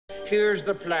Here's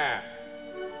the plan.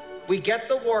 We get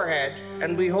the warhead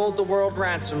and we hold the world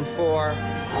ransom for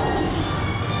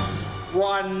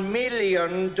 $1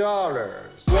 million. 1 million.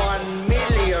 1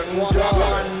 million. 1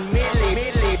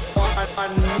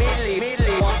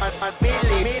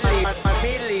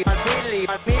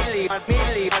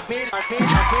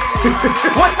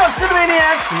 What's up,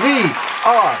 Cinemaniacs? We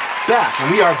are back,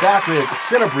 and we are back with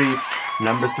CineBrief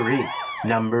number 3.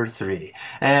 Number 3.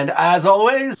 And as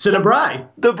always, CineBrief.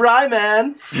 The Bry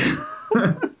Man.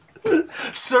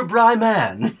 Sir Bry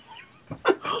Man.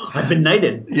 I've been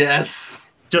knighted.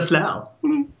 Yes. Just now.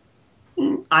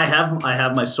 I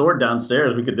have my sword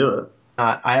downstairs. We could do it.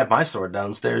 I have my sword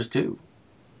downstairs, too.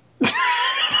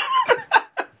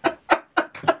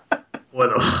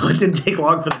 It didn't take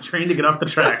long for the train to get off the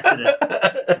tracks, did it?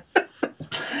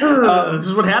 This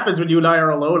is what happens when you and I are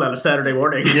alone on a Saturday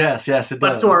morning. Yes, it does.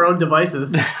 Left to our own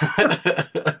devices.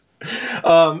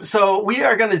 So we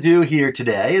are going to do here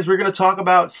today is we're going to talk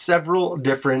about several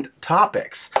different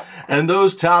topics. And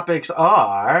those topics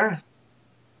are...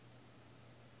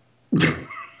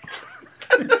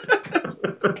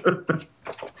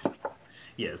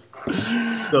 Yes.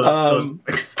 Those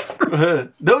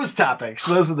topics.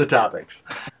 Those are the topics.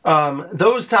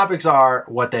 Those topics are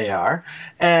what they are.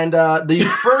 And the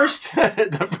first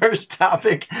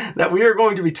topic that we are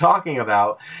going to be talking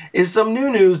about is some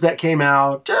new news that came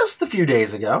out just a few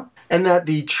days ago. And that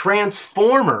the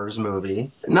Transformers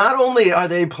movie, not only are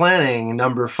they planning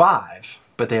number 5,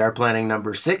 but they are planning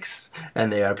number 6,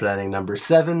 and they are planning number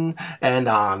 7, and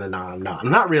on and on and on.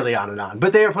 Not really on and on,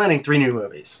 but they are planning 3 new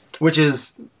movies, which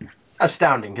is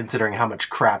astounding considering how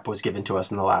much crap was given to us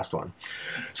in the last one.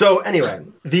 So anyway,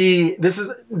 this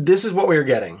is what we're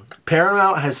getting.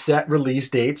 Paramount has set release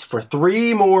dates for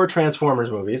 3 more Transformers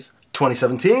movies,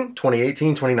 2017,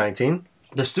 2018, 2019.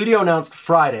 The studio announced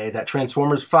Friday that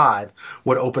Transformers 5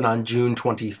 would open on June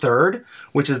 23rd,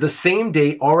 which is the same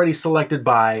date already selected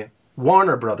by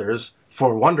Warner Brothers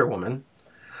for Wonder Woman.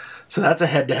 So that's a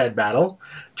head-to-head battle.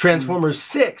 Transformers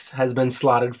 6 has been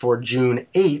slotted for June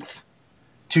 8th,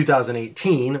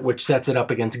 2018, which sets it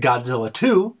up against Godzilla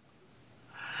 2.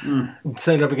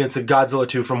 Set it up against a Godzilla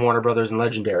 2 from Warner Brothers and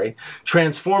Legendary.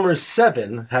 Transformers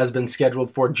 7 has been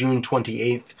scheduled for June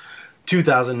 28th,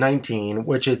 2019,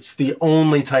 which it's the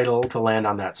only title to land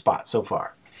on that spot so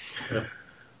far. Yeah.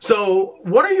 So,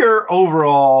 what are your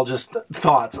overall just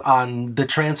thoughts on the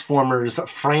Transformers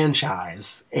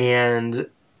franchise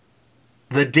and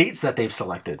the dates that they've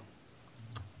selected?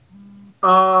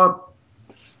 Well,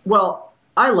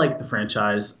 I like the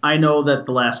franchise. I know that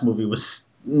the last movie was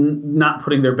not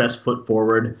putting their best foot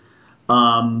forward.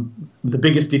 The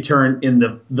biggest deterrent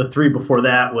in the 3 before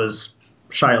that was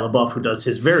Shia LaBeouf, who does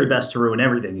his very best to ruin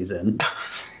everything he's in.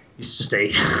 He's just a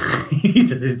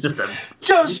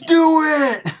just do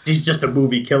it. He's just a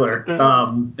movie killer,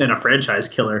 and a franchise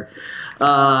killer.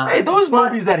 Hey, those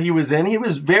movies that he was in, he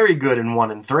was very good in 1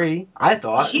 and 3. I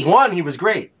thought 1, he was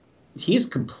great. He's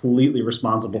completely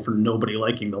responsible for nobody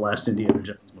liking the last Indiana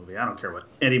Jones movie. I don't care what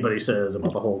anybody says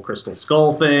about the whole Crystal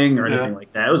Skull thing or anything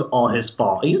like that. It was all his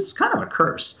fault. He's kind of a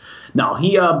curse. No,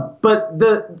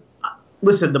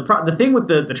 Listen, the thing with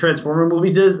the Transformer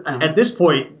movies is, at this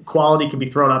point, quality can be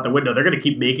thrown out the window. They're going to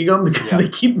keep making them because they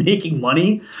keep making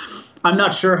money. I'm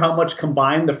not sure how much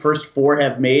combined the first 4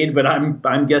 have made, but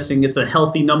I'm guessing it's a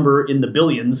healthy number in the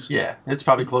billions. Yeah, it's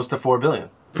probably close to $4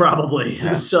 billion. Probably.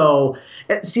 Yeah. So,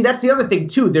 see, that's the other thing,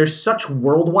 too. There's such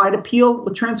worldwide appeal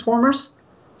with Transformers.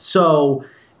 So,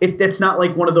 it's not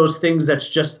like one of those things that's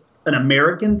just an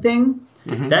American thing.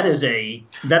 Mm-hmm. That is a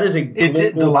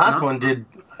the last one did...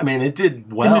 I mean, it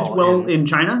did well. In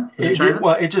China?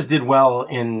 It just did well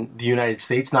in the United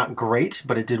States. Not great,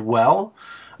 but it did well.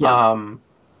 Yeah.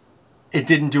 It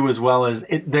didn't do as well as...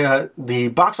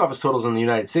 The box office totals in the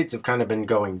United States have kind of been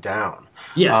going down.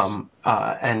 Yes.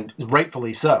 And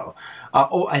rightfully so.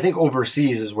 I think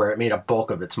overseas is where it made a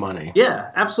bulk of its money. Yeah,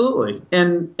 absolutely.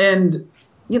 And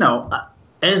you know,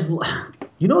 as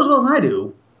you know as well as I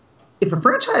do, if a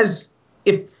franchise...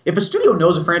 If a studio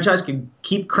knows a franchise can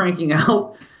keep cranking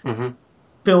out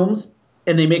films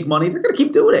and they make money, they're going to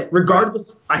keep doing it.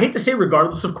 Regardless, I hate to say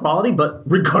regardless of quality, but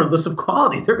regardless of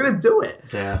quality, they're going to do it.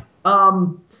 Yeah.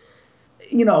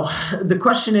 You know, the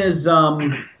question is,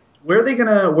 where are they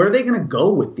gonna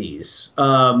go with these?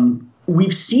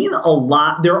 We've seen a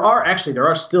lot. There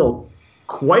are still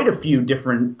quite a few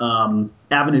different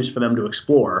avenues for them to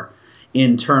explore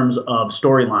in terms of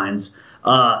storylines.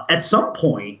 At some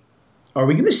point, are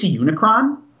we going to see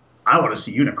Unicron? I want to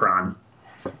see Unicron.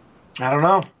 I don't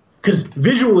know. Because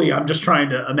visually, I'm just trying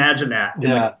to imagine that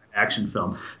in an action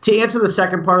film. To answer the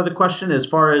second part of the question, as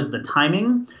far as the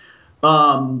timing,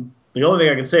 The only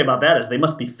thing I can say about that is they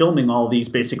must be filming all these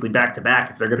basically back to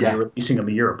back if they're going to be releasing them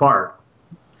a year apart.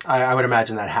 I would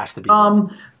imagine that has to be.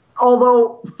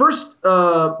 Although,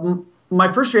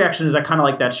 my first reaction is I kind of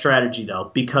like that strategy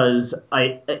though, because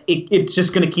it's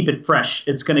just going to keep it fresh.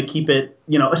 It's going to keep it,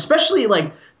 especially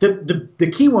like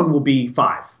the key one will be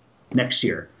 5 next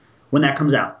year when that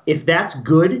comes out. If that's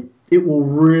good, it will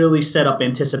really set up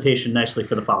anticipation nicely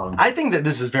for the following. I think that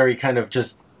this is very kind of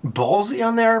just ballsy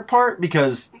on their part,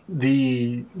 because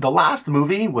the last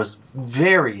movie was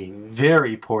very,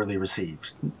 very poorly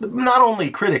received. Not only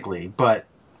critically, but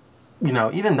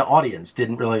even the audience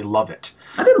didn't really love it.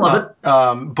 I didn't love it.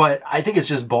 But I think it's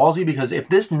just ballsy, because if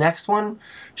this next one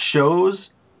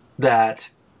shows that,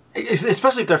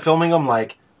 especially if they're filming them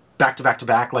like back to back to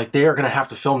back, like they are going to have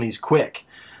to film these quick.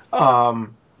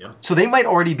 So they might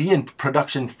already be in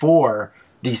production for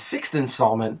the 6th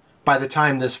installment by the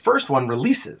time this first one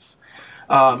releases.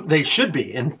 They should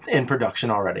be in production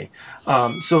already.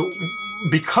 So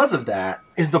because of that,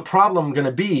 is the problem going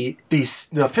to be the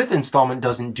 5th installment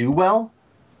doesn't do well?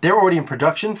 They're already in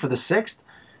production for the 6th.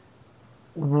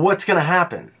 What's going to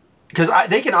happen? Because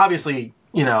they can obviously,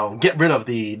 get rid of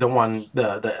the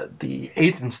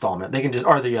 8th installment. They can just,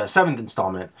 or the 7th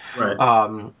installment.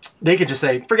 Right. They could just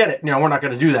say, forget it. We're not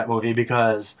going to do that movie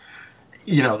because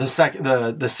the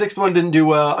 6th one didn't do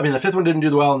well. I mean, the 5th one didn't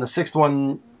do well, and the 6th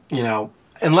one,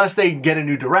 unless they get a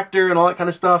new director and all that kind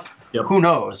of stuff. Yep. Who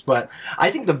knows? But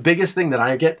I think the biggest thing that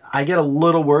I get a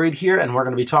little worried here, and we're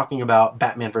going to be talking about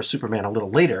Batman vs Superman a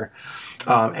little later,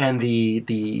 and the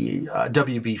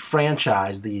WB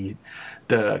franchise, the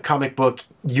comic book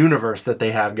universe that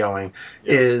they have going,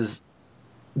 is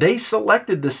they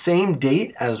selected the same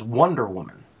date as Wonder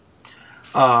Woman,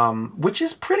 which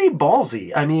is pretty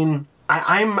ballsy. I mean,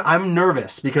 I'm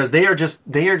nervous because they are just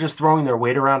throwing their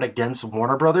weight around against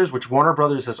Warner Brothers, which Warner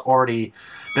Brothers has already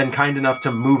been kind enough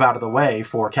to move out of the way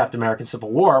for Captain America: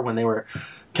 Civil War, when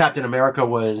Captain America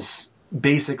was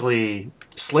basically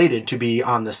slated to be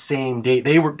on the same date.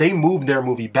 They moved their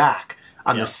movie back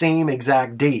on the same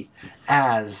exact date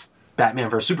as Batman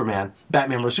vs Superman.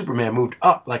 Batman vs Superman moved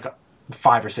up like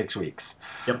 5 or 6 weeks.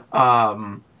 Yep.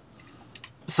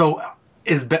 So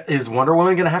is Wonder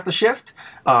Woman going to have to shift?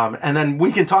 And then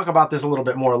we can talk about this a little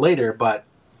bit more later, but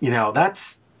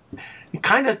it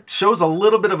kind of shows a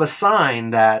little bit of a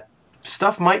sign that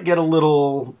stuff might get a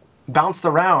little bounced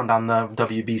around on the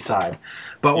WB side.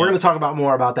 But we're going to talk about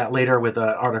more about that later with an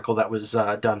article that was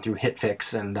done through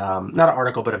HitFix, and not an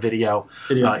article, but a video.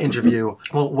 Interview.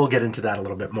 We'll get into that a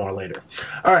little bit more later.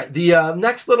 All right, the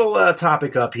next little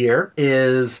topic up here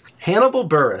is Hannibal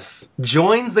Buress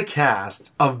joins the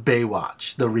cast of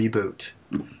Baywatch, the reboot.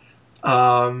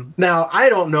 Now, I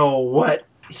don't know what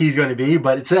he's going to be,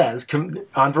 but it says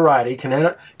on Variety,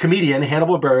 comedian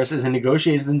Hannibal Buress is in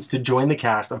negotiations to join the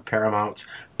cast of Paramount's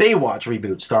Baywatch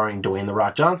reboot, starring Dwayne "The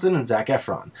Rock" Johnson and Zac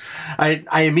Efron.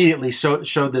 I immediately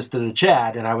showed this to the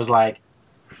Chad, and I was like,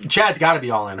 Chad's got to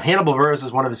be all in. Hannibal Buress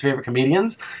is one of his favorite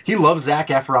comedians. He loves Zac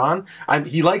Efron.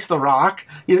 He likes The Rock.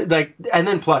 And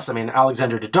then plus, I mean,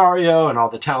 Alexandra Daddario and all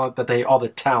the talent that they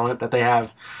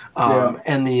have,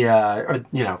 and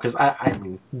because I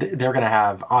mean, they're going to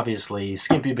have obviously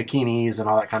skimpy bikinis and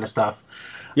all that kind of stuff.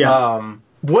 Yeah.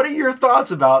 What are your thoughts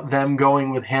about them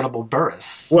going with Hannibal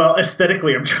Buress? Well,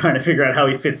 aesthetically, I'm trying to figure out how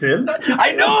he fits in.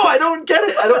 I know. I don't get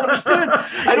it. I don't understand.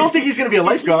 I don't think he's going to be a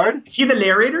lifeguard. Is he the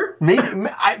narrator?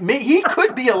 He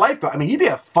could be a lifeguard. I mean, he'd be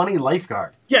a funny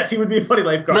lifeguard. Yes, he would be a funny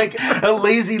lifeguard. Like a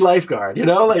lazy lifeguard,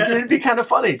 Like, it'd be kind of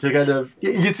funny to kind of...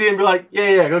 You'd see him be like,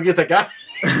 yeah, go get that guy.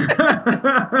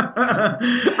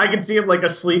 I can see him, like,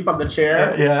 asleep on the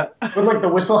chair. With, like, the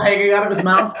whistle hanging out of his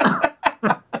mouth.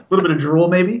 A little bit of drool,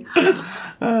 maybe.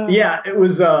 Yeah, it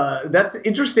was. That's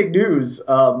interesting news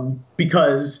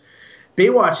because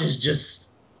Baywatch is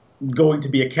just going to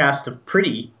be a cast of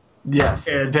pretty. Yes,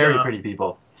 and, very pretty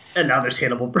people. And now there's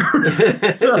Hannibal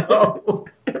Buress. So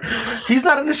he's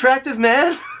not an attractive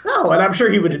man. No, and I'm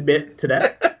sure he would admit to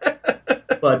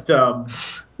that. But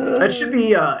that should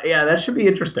be. That should be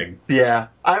interesting. Yeah,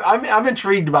 I'm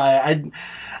intrigued by it.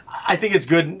 I think it's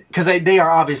good because they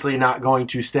are obviously not going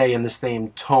to stay in the same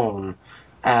tone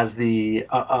as the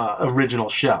original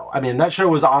show. I mean, that show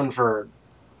was on for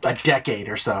a decade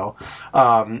or so,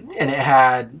 and it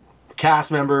had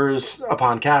cast members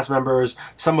upon cast members.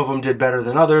 Some of them did better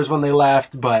than others when they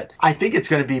left, but I think it's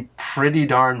going to be pretty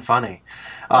darn funny.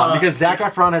 Because Zac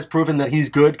Efron has proven that he's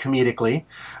good comedically.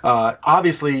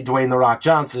 Obviously, Dwayne "The Rock"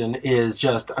 Johnson is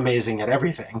just amazing at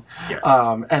everything. Yes.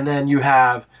 And then you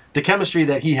have the chemistry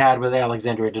that he had with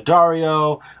Alexandria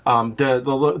Daddario,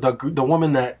 the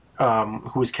woman that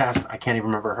who was cast, I can't even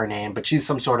remember her name, but she's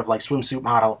some sort of like swimsuit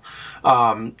model.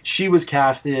 She was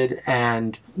casted,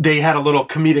 and they had a little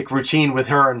comedic routine with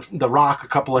her and The Rock a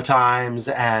couple of times,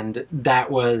 and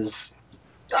that was,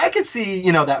 I could see,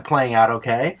 you know, that playing out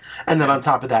okay. And then on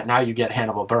top of that, now you get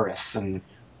Hannibal Buress, and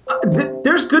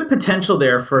there's good potential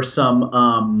there for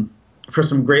some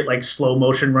great like slow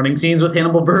motion running scenes with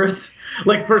Hannibal Buress.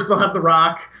 Like first they'll have The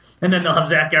Rock, and then they'll have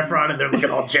Zac Efron, and they're looking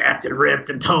all jacked and ripped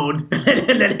and toned,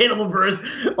 and then Hannibal Buress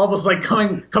almost like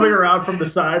coming around from the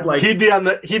side, like he'd be on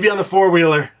the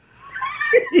 4-wheeler.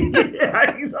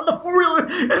 Yeah, he's on the 4-wheeler,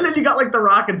 and then you got like The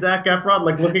Rock and Zac Efron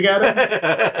like looking at him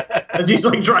as he's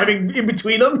like driving in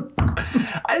between them.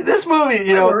 This movie,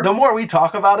 you know, the more we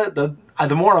talk about it, the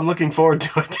more I'm looking forward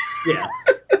to it. Yeah.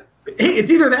 Hey,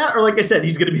 it's either that or, like I said,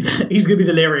 he's gonna be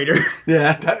the narrator.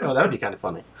 Yeah, that would be kind of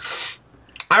funny.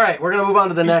 All right, we're gonna move on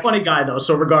to the next. He's a funny guy though,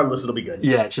 so regardless, it'll be good.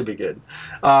 Yeah, it should be good.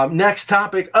 Next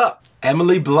topic up: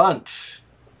 Emily Blunt.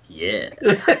 Yeah,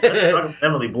 let's talk about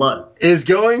Emily Blunt is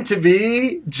going to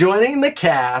be joining the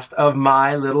cast of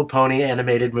My Little Pony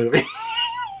animated movie.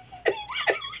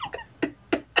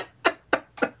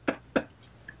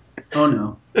 Oh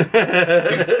no!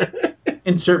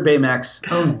 Insert Baymax.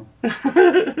 Oh no!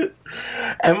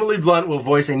 Emily Blunt will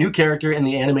voice a new character in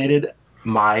the animated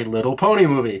My Little Pony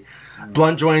movie.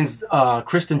 Blunt joins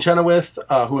Kristen Chenoweth,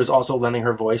 who is also lending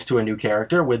her voice to a new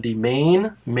character, with the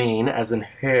main, as in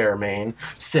hair mane,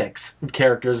 6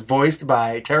 characters voiced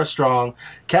by Tara Strong,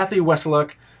 Kathy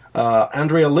Wesselock,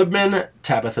 Andrea Libman,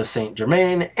 Tabitha St.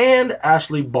 Germain, and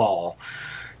Ashley Ball.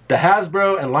 The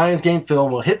Hasbro and Lionsgate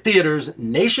film will hit theaters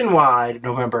nationwide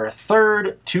November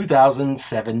 3rd,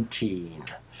 2017.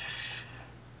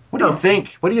 What do you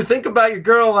think? What do you think about your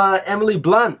girl, Emily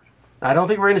Blunt? I don't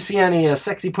think we're going to see any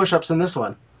sexy push-ups in this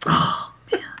one. Oh,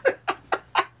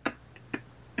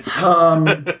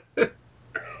 man.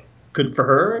 Good for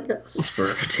her, I guess,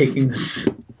 for taking this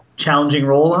challenging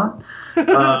role on.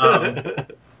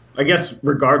 I guess,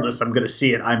 regardless, I'm going to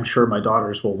see it. I'm sure my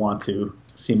daughters will want to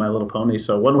see My Little Pony,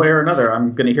 so one way or another,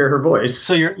 I'm going to hear her voice.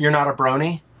 So you're not a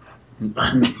brony?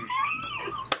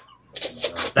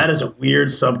 That is a weird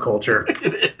subculture.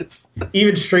 It is.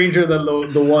 Even stranger than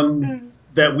the one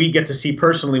that we get to see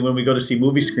personally when we go to see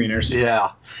movie screeners.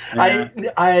 Yeah. What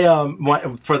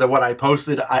I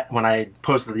posted when I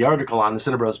posted the article on the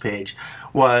Cinebros page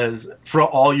was for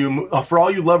all you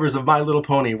lovers of My Little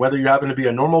Pony, whether you happen to be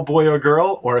a normal boy or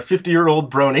girl or a 50-year-old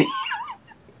brony,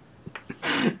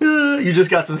 you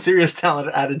just got some serious talent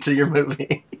added to your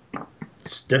movie.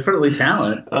 It's definitely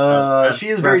talent. She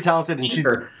is very talented, and she's.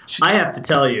 I have to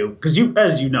tell you, because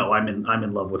as you know, I'm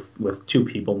in love with 2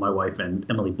 people, my wife and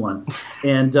Emily Blunt,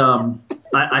 and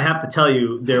I have to tell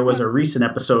you, there was a recent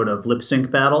episode of Lip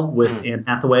Sync Battle with Anne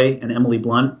Hathaway and Emily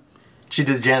Blunt. She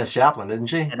did Janis Joplin, didn't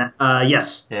she? And,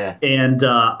 yes. Yeah. And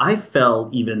I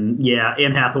felt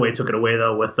Anne Hathaway took it away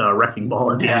though with Wrecking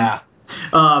Ball at the end.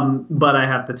 But I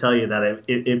have to tell you that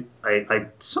I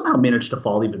somehow managed to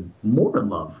fall even more in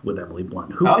love with Emily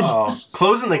Blunt, who is just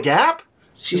closing the gap.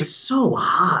 She's so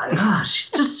hot.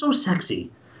 She's just so sexy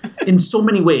in so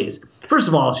many ways. First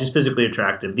of all, she's physically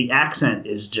attractive. The accent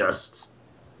is just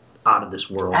out of this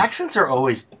world. Accents are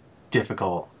always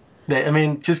difficult.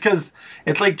 Just because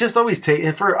it's like just always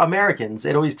for Americans,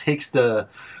 it always takes the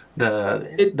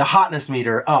hotness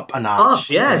meter up a notch.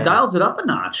 It dials it up a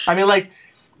notch. I mean, like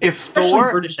if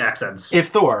Especially British accents.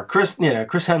 If Chris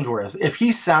Hemsworth, if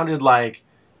he sounded like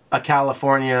a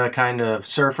California kind of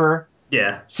surfer.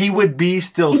 Yeah. He would be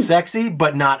still sexy,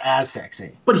 but not as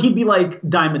sexy. But he'd be like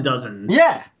dime a dozen.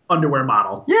 Yeah. Underwear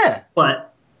model. Yeah.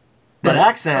 But that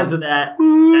accent. Because of that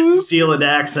New Zealand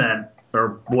accent,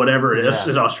 or whatever it is,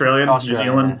 is Australian, New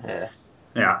Zealand. Yeah.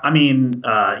 Yeah. I mean,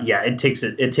 it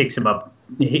takes him up.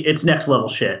 It's next level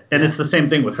shit. And it's the same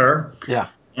thing with her. Yeah.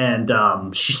 And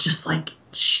she's just like,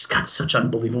 she's got such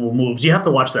unbelievable moves. You have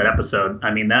to watch that episode.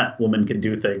 I mean, that woman can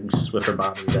do things with her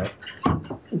body that...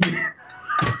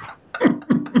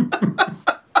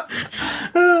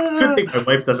 Good thing my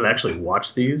wife doesn't actually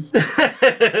watch these. Not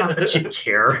that she'd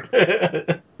care.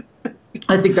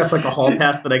 I think that's like a hall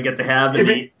pass that I get to have in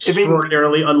the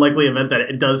extraordinarily unlikely event that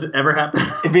it does ever happen.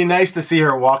 It'd be nice to see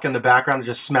her walk in the background and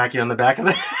just smack you on the back of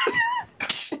the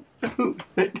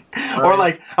head. Or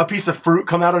like a piece of fruit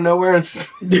come out of nowhere and...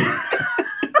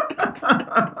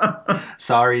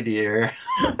 Sorry, dear.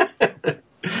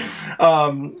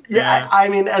 I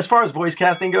mean, as far as voice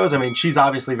casting goes, I mean, she's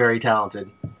obviously very talented.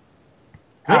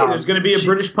 Hey, there's going to be a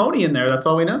British pony in there. That's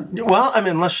all we know. Well, I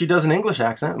mean, unless she does an English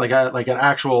accent, like an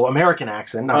actual American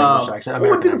accent, not English accent. What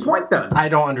would be the point then? I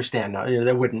don't understand. No,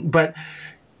 that wouldn't. But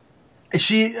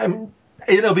she,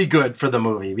 It'll be good for the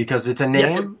movie because it's a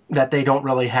name that they don't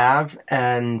really have,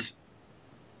 and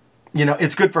you know,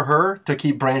 it's good for her to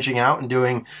keep branching out and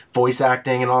doing voice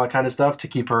acting and all that kind of stuff to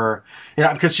keep her, you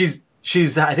know, because she's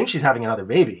I think she's having another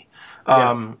baby.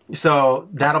 So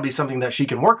that'll be something that she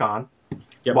can work on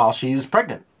while she's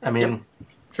pregnant. I mean,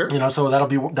 sure. You know, so that'll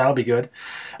be good.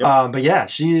 But yeah,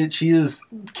 she is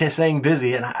staying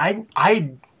busy, and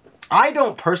I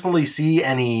don't personally see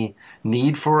any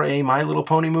need for a My Little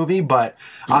Pony movie, but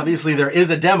obviously there is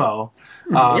a demo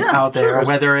out there. Sure.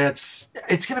 Whether it's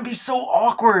going to be so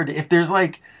awkward if there's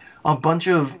like a bunch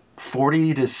of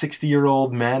 40 to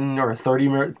 60-year-old men or 30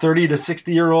 to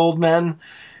 60-year-old men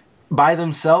by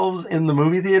themselves in the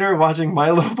movie theater watching My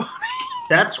Little Pony.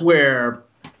 That's where,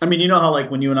 I mean, you know how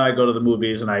like when you and I go to the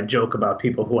movies and I joke about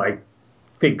people who I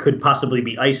think could possibly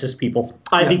be ISIS people.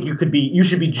 I think you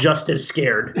should be just as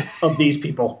scared of these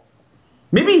people.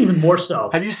 Maybe even more so.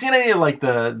 Have you seen any of like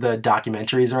the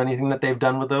documentaries or anything that they've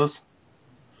done with those?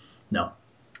 No.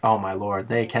 Oh my Lord,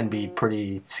 they can be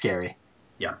pretty scary.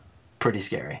 Yeah. Pretty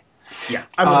scary. Yeah.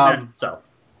 I believe that. So.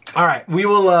 All right, we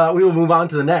will move on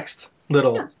to the next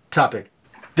little topic.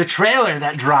 The trailer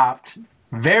that dropped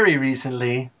very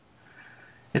recently.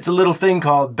 It's a little thing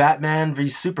called Batman v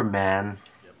Superman.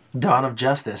 Dawn of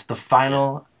Justice. The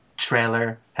final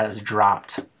trailer has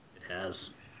dropped. It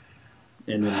has.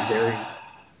 In a very...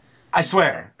 I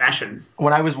swear. Fashion.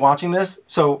 When I was watching this,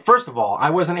 so first of all, I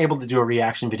wasn't able to do a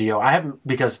reaction video. I haven't,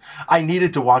 because I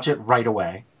needed to watch it right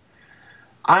away.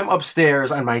 I'm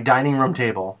upstairs on my dining room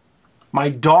table. My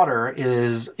daughter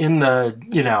is in the,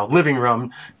 living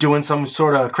room doing some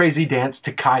sort of crazy dance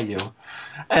to Caillou.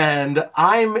 And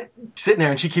I'm sitting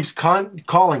there, and she keeps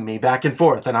calling me back and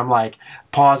forth. And I'm like,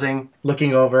 pausing,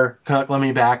 looking over, calling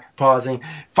me back, pausing.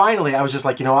 Finally, I was just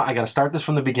like, you know what? I got to start this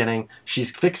from the beginning.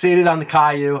 She's fixated on the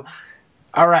Caillou.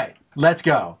 All right, let's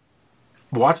go.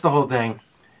 Watch the whole thing.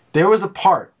 There was a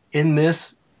part in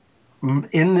this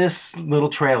little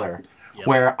trailer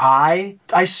where I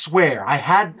swear,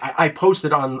 I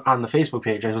posted on the Facebook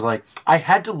page, I was like, I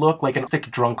had to look like a sick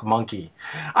drunk monkey.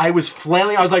 I was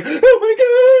flailing, I was like, oh my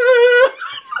God!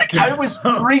 Like, I was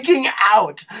freaking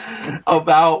out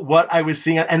about what I was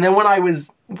seeing. And then when I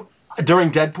was, during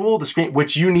Deadpool, the screen,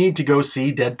 which you need to go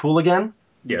see Deadpool again.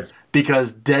 Yes.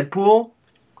 Because Deadpool,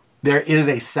 there is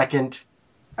a second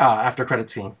after credit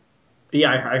scene.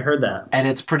 Yeah, I heard that. And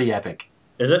it's pretty epic.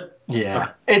 Is it? Yeah.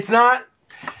 Okay. It's not...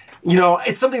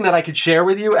 it's something that I could share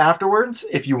with you afterwards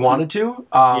if you wanted to,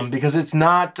 because it's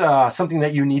not something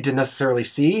that you need to necessarily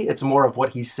see. It's more of what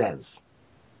he says.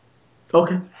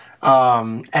 Okay.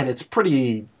 And it's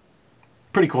pretty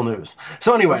cool news.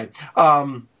 So anyway,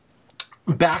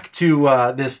 back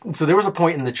to this. So there was a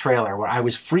point in the trailer where I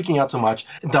was freaking out so much.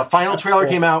 The final trailer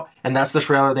came out, and that's the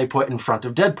trailer they put in front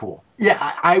of Deadpool. Yeah,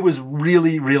 I was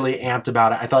really, really amped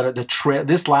about it. I thought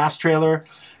this last trailer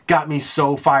got me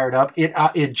so fired up.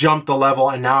 It jumped the level,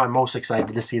 and now I'm most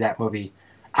excited to see that movie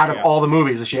out of all the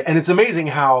movies this year. And it's amazing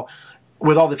how,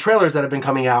 with all the trailers that have been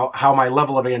coming out, how my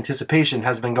level of anticipation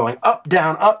has been going up,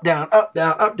 down, up, down, up,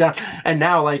 down, up, down. And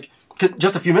now, like,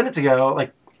 just a few minutes ago,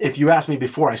 like, if you asked me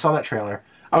before I saw that trailer,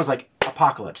 I was like,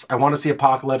 Apocalypse. I want to see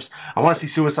Apocalypse. I want to see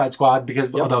Suicide Squad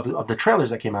because of the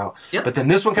trailers that came out. But then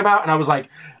this one came out, and I was like,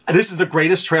 this is the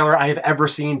greatest trailer I have ever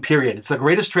seen, period. It's the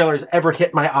greatest trailer that's ever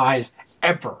hit my eyes,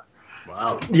 ever.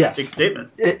 Wow. Yes. Big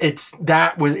statement.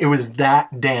 It was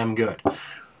that damn good.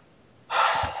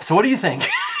 So what do you think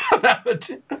about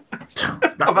the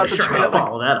trailer? I'll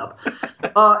follow that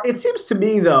up. It seems to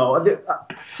me, though,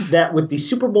 that with the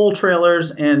Super Bowl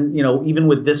trailers and, even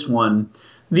with this one,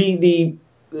 the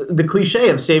cliche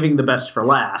of saving the best for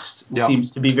last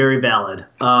seems to be very valid.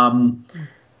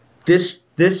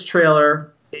 This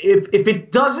trailer... If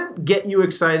it doesn't get you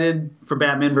excited for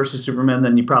Batman versus Superman,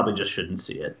 then you probably just shouldn't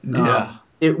see it.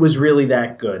 It was really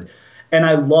that good. And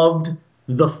I loved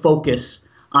the focus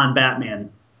on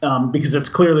Batman because that's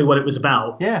clearly what it was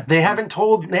about. Yeah, they haven't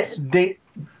told...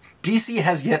 DC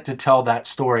has yet to tell that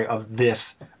story of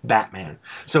this Batman.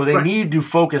 So they need to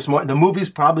focus more. The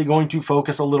movie's probably going to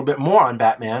focus a little bit more on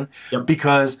Batman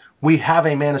because we have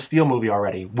a Man of Steel movie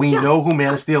already. We know who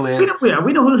Man of Steel is. We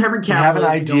know who Henry Cavill is. We have an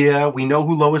idea. We know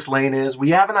who Lois Lane is.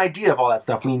 We have an idea of all that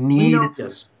stuff. We need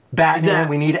Batman.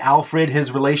 Exactly. We need Alfred,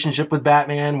 his relationship with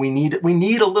Batman. We need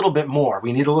a little bit more.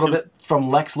 We need a little bit from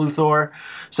Lex Luthor.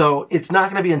 So it's not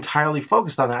going to be entirely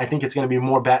focused on that. I think it's going to be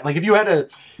more like if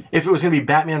it was going to be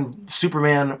Batman,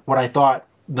 Superman, what I thought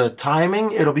the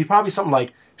timing, it'll be probably something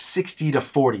like 60 to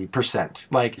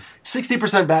 40%. Like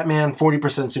 60% Batman,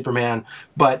 40% Superman,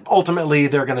 but ultimately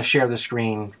they're going to share the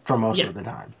screen for most of the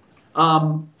time.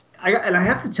 And I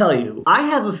have to tell you, I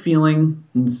have a feeling,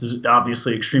 and this is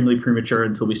obviously extremely premature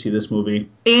until we see this movie,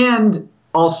 and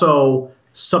also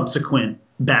subsequent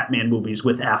Batman movies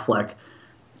with Affleck.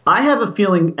 I have a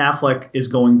feeling Affleck is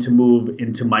going to move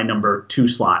into my number 2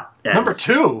 slot. Number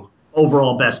 2?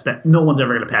 Overall best bet. No one's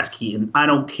ever going to pass Keaton. I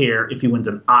don't care if he wins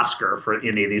an Oscar for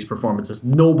any of these performances.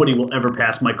 Nobody will ever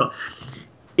pass Michael.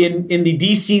 In the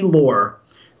DC lore,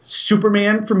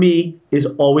 Superman for me is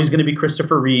always going to be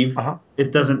Christopher Reeve.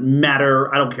 It doesn't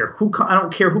matter. I don't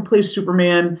care who plays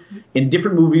Superman in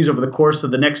different movies over the course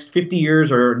of the next 50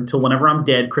 years or until whenever I'm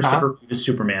dead. Christopher Reeve is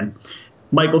Superman.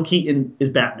 Michael Keaton is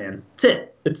Batman. That's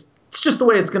it. It's just the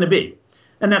way it's going to be.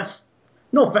 And that's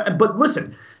but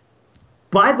listen,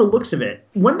 by the looks of it,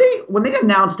 when they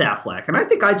announced Affleck, and I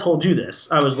think I told you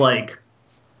this, I was like,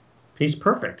 he's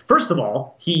perfect. First of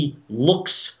all, he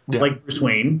looks like Bruce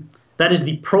Wayne. That is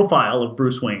the profile of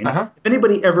Bruce Wayne. If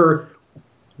anybody ever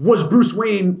was Bruce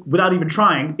Wayne without even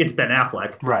trying, it's Ben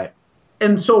Affleck. Right.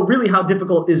 And so really, how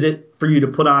difficult is it for you to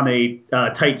put on a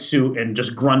tight suit and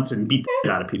just grunt and beat the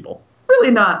shit out of people?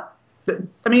 Really not.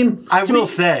 I mean, I will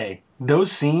say,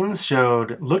 those scenes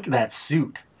showed, look at that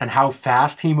suit and how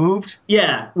fast he moved.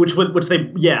 Yeah, which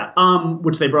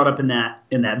they brought up in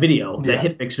that video, the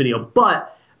hit mix video.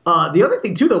 But the other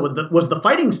thing too, though, was the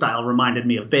fighting style reminded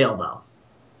me of Bale, though.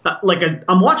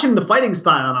 I'm watching the fighting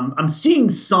style, and I'm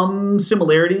seeing some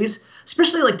similarities,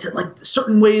 especially like a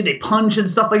certain way they punch and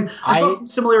stuff like. I saw some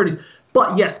similarities,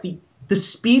 but yes, the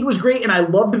speed was great, and I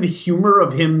loved the humor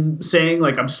of him saying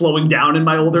like, "I'm slowing down in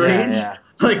my older age." Yeah.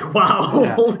 Like, wow.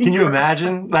 Yeah. Can you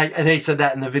imagine? Like, they said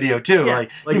that in the video too. Yeah.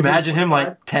 Like you imagine him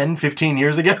like 10, 15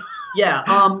 years ago. Yeah.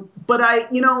 But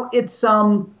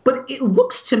it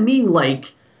looks to me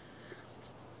like.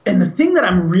 And the thing that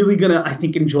I'm really going to, I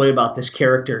think, enjoy about this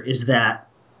character is that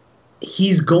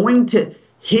he's going to,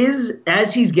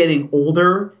 as he's getting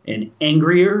older and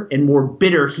angrier and more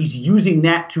bitter, he's using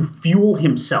that to fuel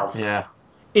himself. Yeah.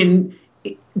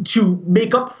 To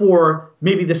make up for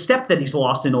maybe the step that he's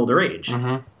lost in older age.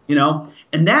 You know?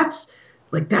 And that's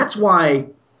why,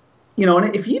 you know,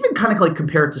 and if you even kind of like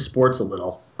compare it to sports a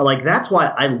little, like that's why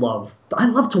I love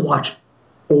to watch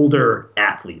older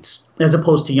athletes as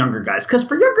opposed to younger guys, because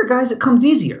for younger guys it comes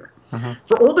easier.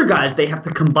 For older guys, they have to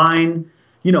combine,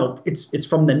 you know, it's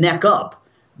from the neck up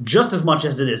just as much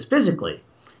as it is physically.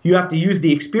 You have to use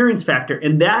the experience factor,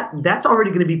 and that's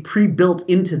already going to be pre-built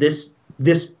into this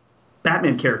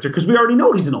Batman character, because we already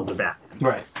know he's an older Batman,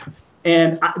 right?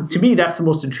 And to me, that's the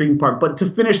most intriguing part. But to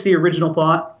finish the original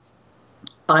thought,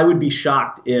 I would be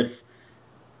shocked if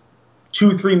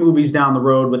 2-3 movies down the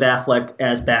road with Affleck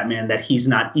as Batman that he's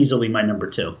not easily my number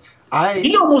 2.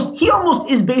 He almost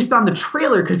is based on the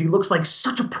trailer because he looks like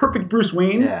such a perfect Bruce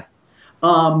Wayne. Yeah.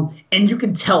 And you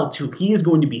can tell too, he is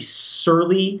going to be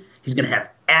surly. He's going to have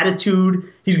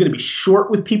attitude. He's going to be short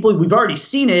with people. We've already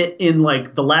seen it in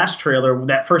like the last trailer,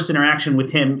 that first interaction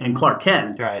with him and Clark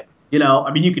Kent. Right. You know,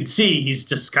 I mean, you can see he's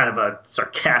just kind of a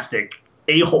sarcastic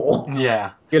a-hole.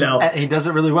 Yeah. You know, he does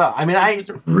it really well. I mean, he does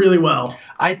it really well.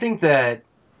 I think that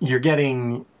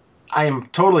I am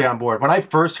totally on board. When I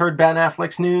first heard Ben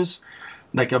Affleck's news,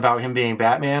 like about him being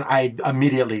Batman, I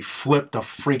immediately flipped the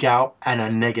freak out in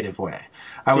a negative way.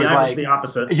 I was the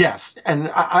opposite. Yes, and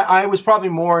I was probably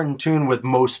more in tune with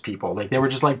most people. Like they were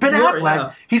just like, Ben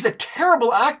Affleck, he's a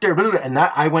terrible actor, and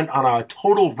that I went on a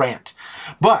total rant.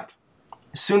 But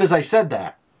as soon as I said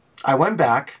that, I went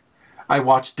back, I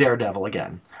watched Daredevil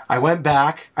again. I went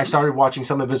back, I started watching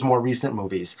some of his more recent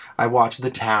movies. I watched The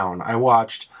Town. I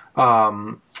watched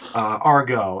Argo,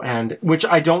 which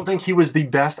I don't think he was the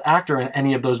best actor in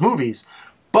any of those movies,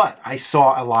 but I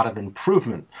saw a lot of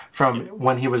improvement from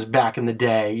when he was back in the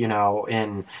day, you know,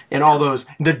 in all those,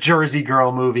 the Jersey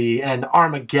Girl movie and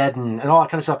Armageddon and all that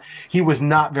kind of stuff. He was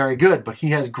not very good, but he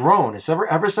has grown.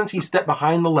 Ever since he stepped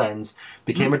behind the lens,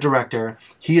 became a director,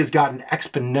 he has gotten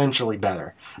exponentially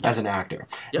better as an actor.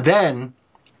 Yep. Then,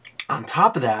 on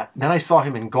top of that, then I saw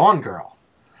him in Gone Girl,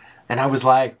 and I was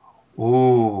like,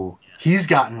 ooh, he's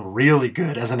gotten really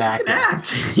good as an actor.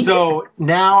 So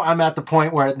now I'm at the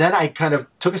point where then I kind of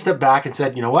took a step back and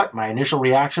said, you know what? My initial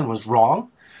reaction was wrong.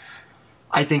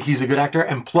 I think he's a good actor.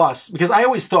 And plus, because I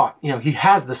always thought, you know, he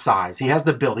has the size. He has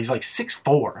the build. He's like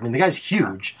 6'4". I mean, the guy's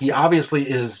huge. He obviously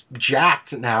is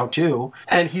jacked now, too.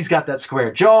 And he's got that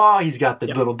square jaw. He's got the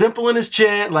little dimple in his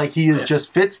chin. Like, he is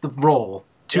just fits the role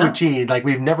to a T like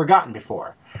we've never gotten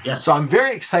before. Yes. So I'm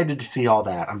very excited to see all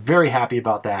that. I'm very happy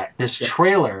about that. This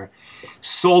trailer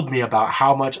sold me about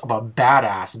how much of a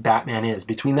badass Batman is.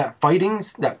 Between that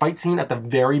fight scene at the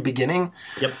very beginning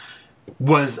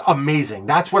was amazing.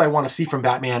 That's what I want to see from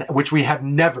Batman, which we have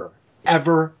never,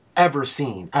 ever, ever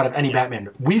seen out of any Batman.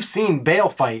 We've seen Bale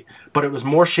fight, but it was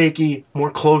more shaky,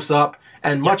 more close up,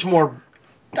 and much more,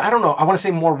 I don't know, I want to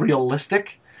say more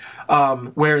realistic.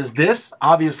 Whereas this,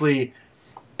 obviously,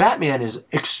 Batman is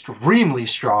extremely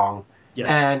strong. Yes.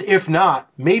 And if not,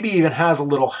 maybe even has a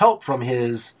little help from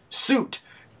his suit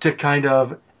to kind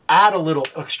of add a little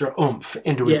extra oomph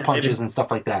into his punches and stuff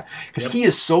like that. Because he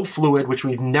is so fluid, which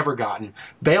we've never gotten.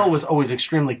 Bale was always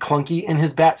extremely clunky in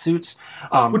his bat suits.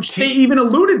 Which they even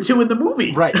alluded to in the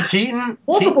movie. Right. Keaton.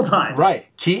 Multiple times. Right.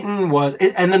 Keaton was...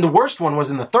 and then the worst one was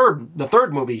in the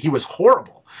third movie. He was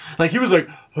horrible. Like, he was like...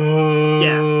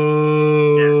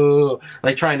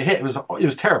 like, trying to hit. It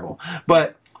was terrible.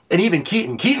 But... And even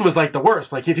Keaton was like the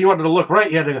worst. Like, if you wanted to look right,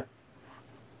 you had to...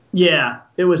 Yeah,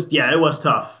 it was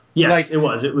tough. Yes, like, it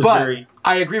was. It was very...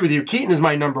 I agree with you. Keaton is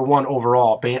my #1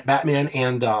 overall. Batman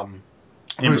and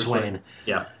Bruce Wayne.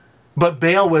 Yeah. But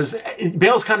Bale's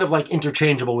kind of like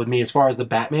interchangeable with me as far as the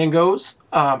Batman goes.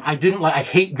 I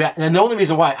hate Batman. And the only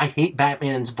reason why I hate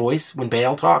Batman's voice when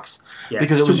Bale talks,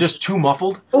 because it was just too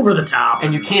muffled. Over the top.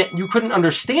 And you couldn't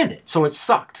understand it. So it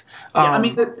sucked. Yeah, I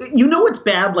mean, it's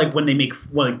bad like when they make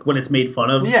when it's made fun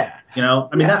of. Yeah. You know,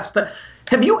 I mean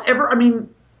have you ever? I mean,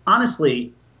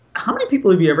 honestly, how many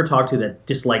people have you ever talked to that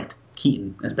disliked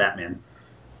Keaton as Batman?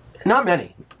 Not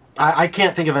many. I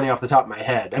can't think of any off the top of my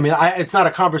head. I mean, it's not a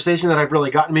conversation that I've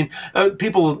really gotten. I mean,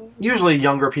 usually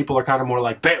younger people are kind of more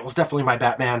like, Bale's definitely my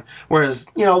Batman. Whereas,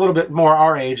 a little bit more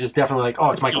our age is definitely like,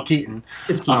 oh, it's Michael Keaton.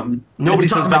 It's Keaton. Nobody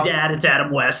says my dad, it's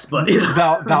Adam West. But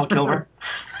Val Kilmer.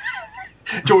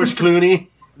 George Clooney.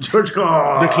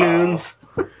 The Cloons.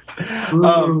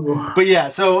 But yeah,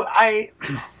 so I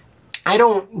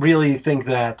don't really think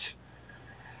that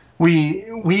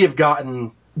we have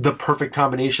gotten the perfect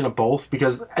combination of both,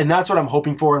 and that's what I'm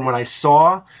hoping for. And when I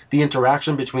saw the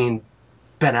interaction between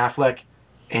Ben Affleck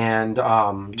and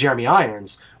Jeremy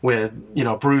Irons with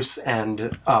Bruce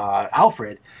and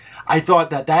Alfred, I thought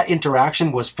that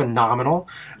interaction was phenomenal.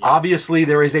 Yeah. Obviously,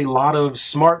 there is a lot of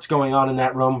smarts going on in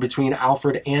that room between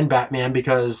Alfred and Batman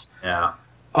because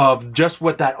of just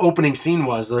what that opening scene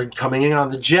was. They're coming in on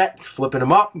the jet, flipping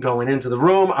him up, going into the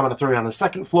room. I'm going to throw you on the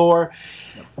second floor.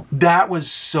 That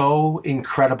was so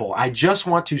incredible. I just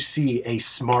want to see a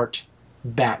smart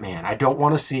Batman. I don't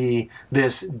want to see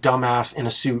this dumbass in a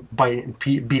suit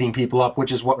beating people up,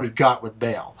 which is what we got with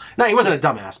Bale. No, he wasn't a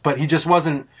dumbass, but he just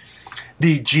wasn't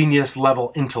the genius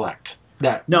level intellect.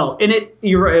 No, and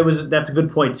you're right, that's a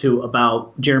good point too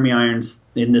about Jeremy Irons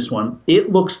in this one.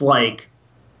 It looks like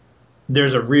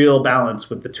there's a real balance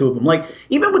with the two of them. Like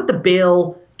even with the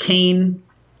Bale Caine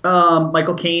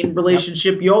Michael Caine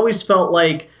relationship, you always felt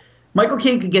like Michael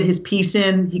Caine could get his piece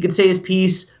in, he could say his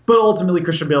piece, but ultimately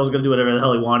Christian Bale was going to do whatever the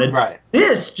hell he wanted. Right.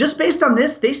 Just based on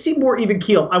this, they seem more even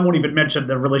keel. I won't even mention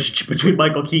the relationship between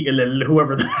Michael Keaton and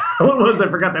whoever the hell it was. I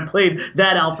forgot that played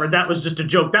that Alfred. That was just a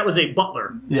joke. That was a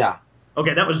butler. Yeah.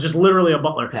 Okay, that was just literally a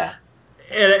butler. Yeah.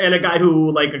 And a guy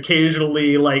who like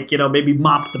occasionally maybe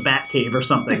mopped the Batcave or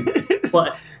something.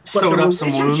 But sewed up some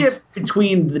wounds. The relationship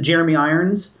between the Jeremy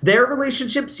Irons, their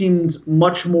relationship seems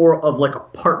much more of like a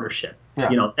partnership.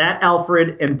 Yeah. That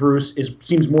Alfred and Bruce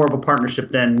seems more of a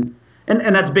partnership than,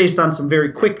 and that's based on some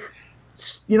very quick,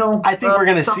 I think we're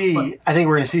gonna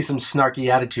see some snarky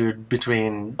attitude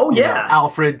between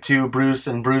Alfred to Bruce,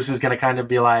 and Bruce is gonna kind of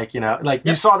be like, you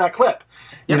saw that clip,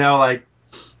 kind of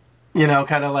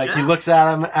like he looks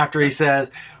at him after he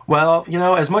says, well,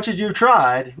 as much as you've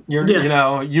tried,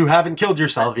 you haven't killed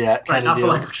yourself yet. Right, not for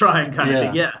lack of trying, kind of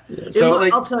thing. Yeah. So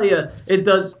I'll tell you, it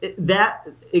does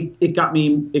it got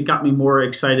me more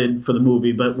excited for the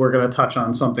movie. But we're going to touch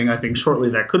on something I think shortly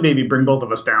that could maybe bring both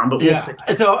of us down. But we'll see.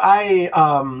 So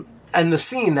and the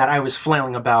scene that I was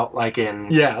flailing about, like in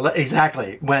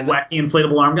exactly when wacky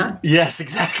inflatable arm guy. Yes,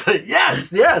 exactly. Yes,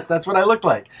 that's what I looked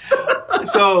like.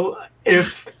 So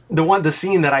if the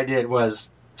scene that I did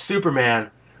was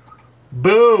Superman.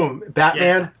 Boom!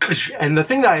 Batman. Yeah. And the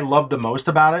thing that I loved the most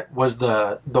about it was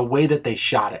the way that they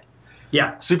shot it.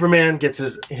 Yeah. Superman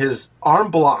gets his arm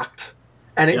blocked,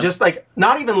 and it just like,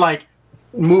 not even like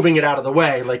moving it out of the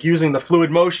way, like using the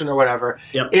fluid motion or whatever.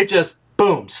 Yep. It just,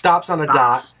 boom, stops on a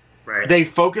dot. Right. They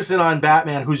focus in on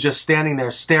Batman, who's just standing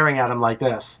there staring at him like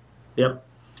this. Yep.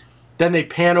 Then they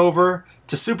pan over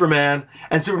to Superman,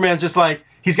 and Superman's just like,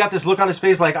 he's got this look on his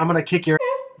face like, I'm going to kick your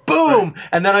boom! Right.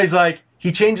 And then he's like,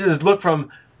 he changes his look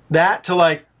from that to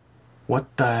like,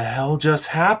 what the hell just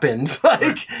happened?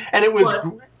 And it was,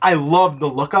 I loved the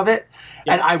look of it,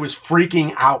 and I was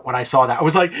freaking out when I saw that. I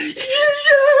was like, yes!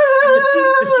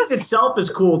 The scene itself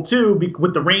is cool too,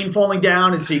 with the rain falling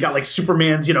down, and so you got like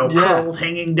Superman's, curls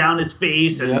hanging down his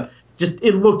face, and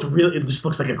it looked really. It just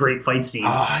looks like a great fight scene.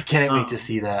 Oh, I can't wait to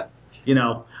see that. You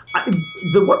know,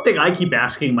 the one thing I keep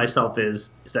asking myself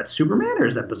is that Superman or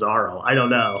is that Bizarro? I don't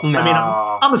know. No. I mean,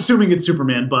 I'm assuming it's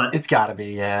Superman, but It's got to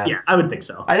be, yeah. yeah, I would think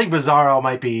so. I think Bizarro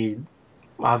might be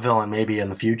a villain maybe in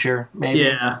the future. Maybe.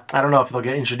 Yeah. I don't know if they'll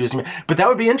get introduced to me, but that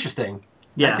would be interesting.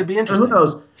 Yeah, That could be interesting. Who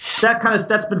knows?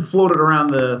 That's been floated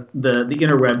around the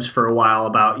interwebs for a while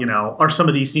about, you know, are some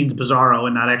of these scenes Bizarro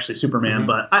and not actually Superman?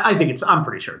 But I think I'm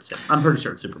pretty sure it's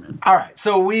Superman. All right,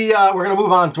 so we're going to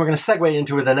move on. We're going to segue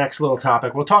into the next little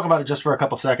topic. We'll talk about it just for a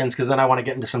couple seconds because then I want to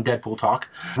get into some Deadpool talk.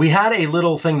 We had a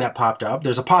little thing that popped up.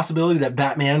 There's a possibility that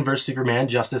Batman vs. Superman,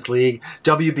 Justice League,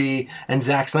 WB, and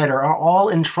Zack Snyder are all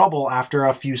in trouble after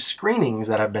a few screenings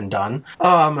that have been done.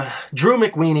 Drew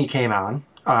McWeeny came on.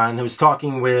 And was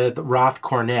talking with Roth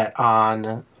Cornett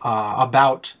on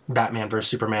about Batman vs.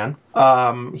 Superman.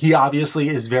 He obviously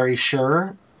is very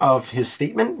sure of his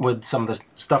statement with some of the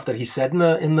stuff that he said in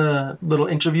the little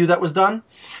interview that was done.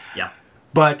 Yeah.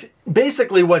 But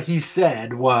basically what he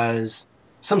said was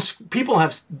some people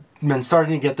have been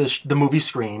starting to get the movie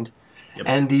screened,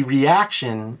 and the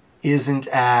reaction isn't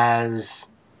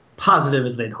as positive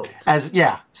as they'd hoped.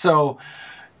 So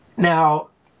now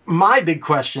my big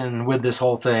question with this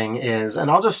whole thing is,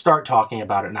 and I'll just start talking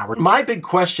about it now. My big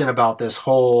question about this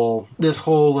whole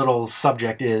little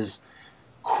subject is,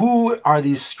 who are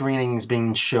these screenings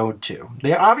being showed to?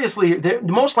 They're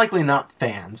most likely not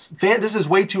fans. This is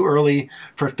way too early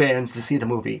for fans to see the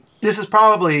movie. This is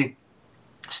probably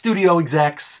studio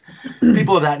execs,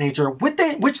 people of that nature,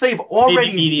 which they've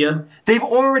already media. They've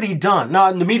already done.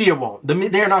 No, the media won't.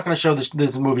 They're not going to show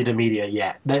this movie to media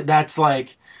yet. That's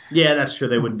like. Yeah, that's true.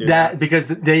 They wouldn't do that because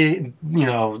they,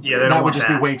 that would just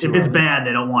be way too. If it's bad,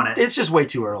 they don't want it. It's just way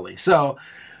too early. So,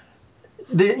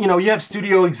 you have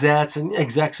studio execs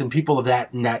and people of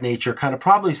that nature kind of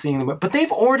probably seeing them, but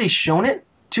they've already shown it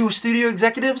to studio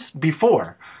executives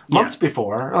before, months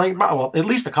before, at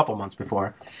least a couple months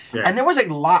before, and there was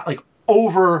a lot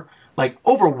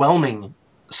overwhelming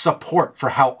support for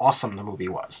how awesome the movie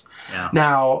was. Yeah.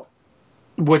 Now,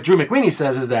 what Drew McWeeny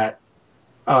says is that.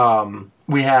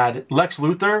 We had Lex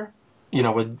Luthor,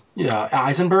 with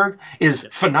Eisenberg, is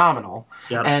phenomenal,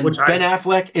 and Ben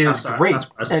Affleck is great,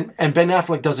 and Ben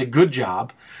Affleck does a good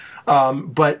job.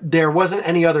 But there wasn't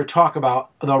any other talk about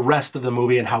the rest of the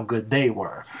movie and how good they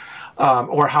were,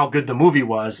 or how good the movie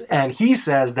was. And he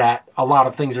says that a lot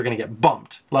of things are going to get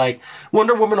bumped. Like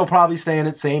Wonder Woman will probably stay in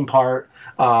its same part.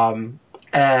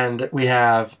 And we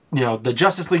have, the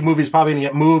Justice League movie is probably going to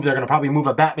get moved. They're going to probably move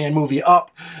a Batman movie up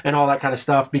and all that kind of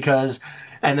stuff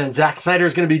and then Zack Snyder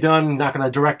is going to be done, not going to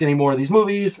direct any more of these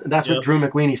movies. And that's what Drew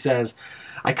McWeeny says.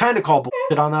 I kind of call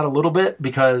bullshit on that a little bit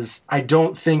because I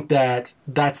don't think that's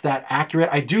that accurate.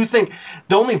 I do think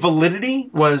the only validity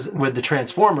was with the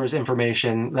Transformers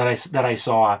information that I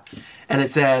saw, and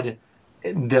it said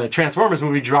the Transformers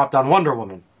movie dropped on Wonder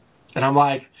Woman. And I'm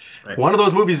like, one of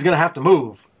those movies is going to have to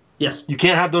move. Yes. You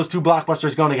can't have those two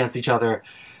blockbusters going against each other.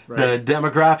 Right. The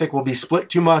demographic will be split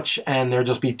too much, and there'll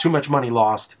just be too much money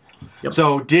lost. Yep.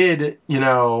 So did,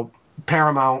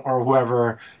 Paramount or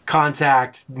whoever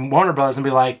contact Warner Bros. And be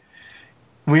like,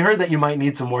 we heard that you might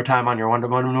need some more time on your Wonder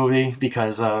Woman movie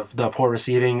because of the poor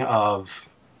receiving of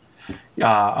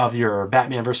your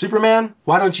Batman vs. Superman.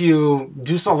 Why don't you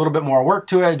do a little bit more work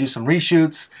to it, do some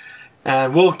reshoots,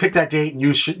 and we'll pick that date, and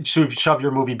you should shove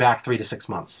your movie back 3 to 6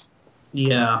 months.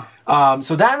 Yeah.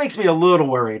 So that makes me a little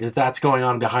worried if that's going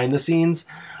on behind the scenes.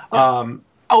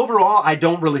 Overall, I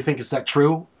don't really think it's that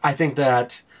true. I think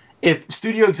that if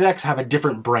studio execs have a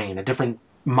different brain, a different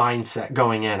mindset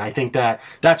going in, I think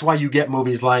that's why you get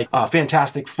movies like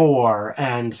Fantastic Four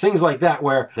and things like that,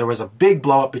 where there was a big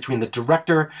blow up between the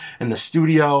director and the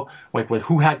studio, like with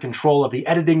who had control of the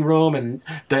editing room, and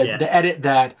the edit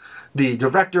that the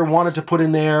director wanted to put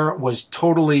in there was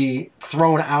totally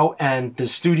thrown out, and the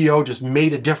studio just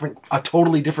made a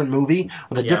totally different movie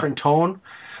with a different tone.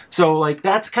 So,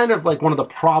 that's kind of one of the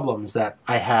problems that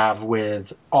I have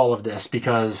with all of this,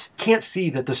 because I can't see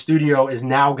that the studio is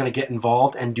now going to get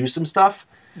involved and do some stuff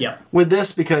with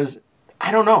this, because,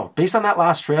 I don't know, based on that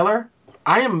last trailer,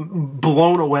 I am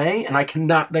blown away, and I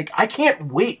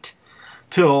can't wait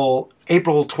till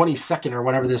April 22nd or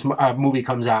whenever this movie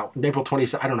comes out. April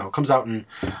 22nd, I don't know, it comes out in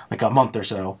a month or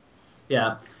so.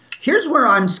 Yeah. Here's where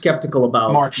I'm skeptical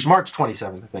about... March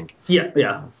 27th, I think.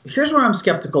 Yeah. Here's where I'm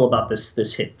skeptical about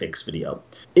this hit fix video.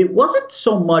 It wasn't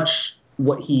so much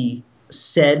what he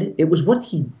said, it was what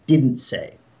he didn't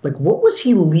say. What was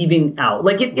he leaving out?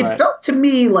 It felt to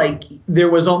me like there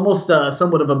was almost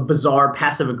somewhat of a bizarre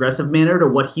passive-aggressive manner to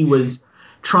what he was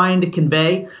trying to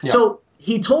convey. Yeah. So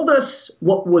he told us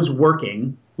what was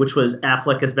working, which was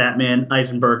Affleck as Batman,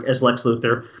 Eisenberg as Lex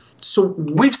Luthor. So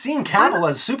we've seen Cavill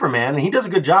as Superman, and he does a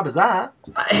good job as that.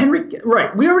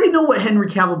 Right. We already know what Henry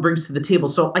Cavill brings to the table,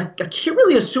 so I can't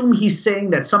really assume he's saying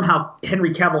that somehow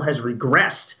Henry Cavill has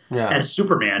regressed as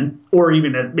Superman, or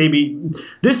even as maybe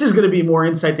this is going to be more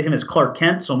insight to him as Clark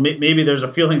Kent. So maybe there's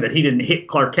a feeling that he didn't hit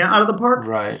Clark Kent out of the park.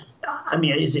 Right. I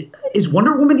mean, is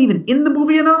Wonder Woman even in the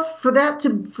movie enough for that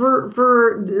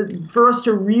for us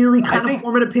to really kind of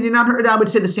form an opinion on her? And I would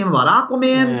say the same about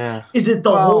Aquaman. Yeah. Is it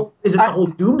the whole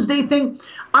Doomsday thing?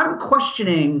 I'm not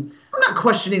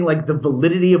questioning like the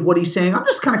validity of what he's saying. I'm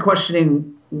just kind of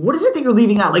questioning what is it that you're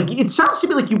leaving out? Like, it sounds to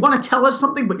me like you want to tell us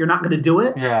something, but you're not going to do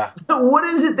it. Yeah. What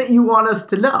is it that you want us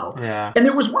to know? Yeah. And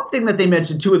there was one thing that they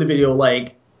mentioned too in the video,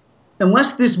 like,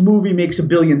 unless this movie makes $1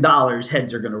 billion,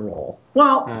 heads are going to roll.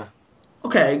 Well,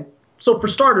 okay. So for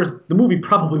starters, the movie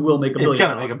probably will make $1 billion. It's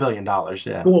going to make $1 billion,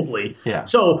 yeah. Globally. Yeah.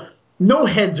 So no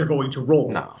heads are going to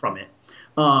roll from it.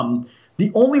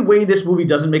 The only way this movie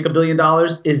doesn't make $1 billion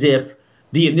is if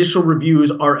the initial reviews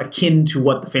are akin to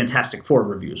what the Fantastic Four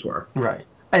reviews were. Right.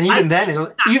 And even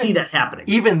then, I see that happening.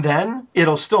 Even then,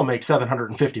 it'll still make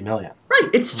 $750 million. Right.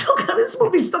 This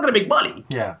movie's still going to make money.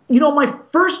 Yeah. You know, my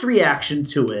first reaction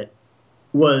to it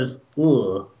was,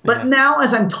 ugh. But now,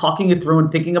 as I'm talking it through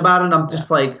and thinking about it, I'm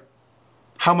just like,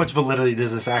 how much validity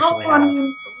does this actually have?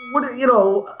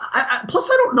 Plus,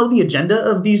 I don't know the agenda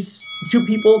of these two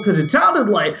people, because it sounded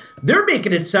like they're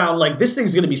making it sound like this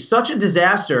thing's going to be such a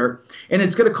disaster and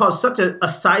it's going to cause such a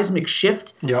seismic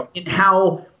shift in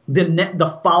how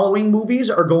the following movies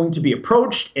are going to be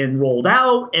approached and rolled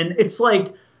out. And it's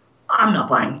like, I'm not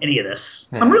buying any of this.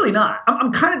 Yeah. I'm really not.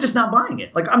 I'm kind of just not buying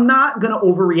it. Like, I'm not going to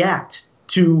overreact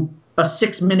to a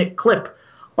 6-minute clip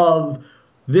of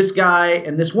this guy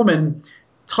and this woman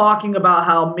talking about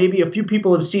how maybe a few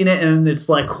people have seen it and it's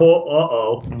like,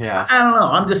 Yeah. I don't know.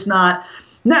 I'm just not.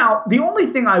 Now, the only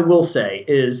thing I will say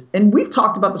is, and we've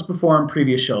talked about this before on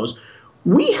previous shows,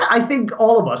 I think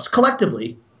all of us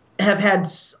collectively have had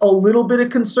a little bit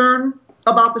of concern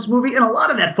about this movie, and a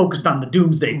lot of that focused on the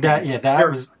Doomsday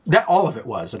thing. All of it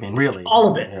was. I mean, really.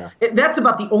 All of it. Yeah. That's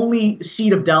about the only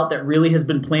seed of doubt that really has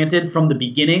been planted from the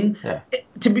beginning. Yeah.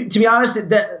 To be honest,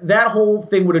 that whole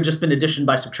thing would have just been addition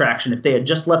by subtraction if they had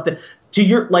just left it to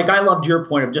your, like, I loved your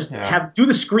point of just do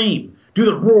the scream, do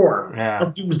the roar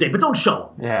of Doomsday, but don't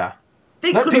show them. Yeah.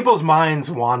 Let people's minds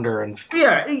wander and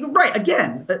right.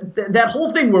 Again, that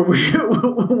whole thing where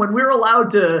when we're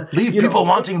allowed to leave people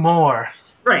wanting more.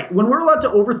 Right. When we're allowed to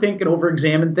overthink and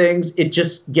overexamine things, it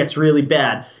just gets really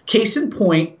bad. Case in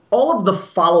point, all of the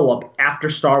follow-up after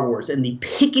Star Wars and the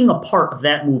picking apart of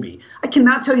that movie. I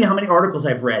cannot tell you how many articles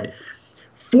I've read.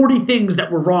 40 things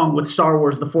that were wrong with Star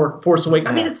Wars The Force Awakens.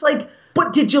 I mean, it's like,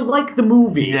 but did you like the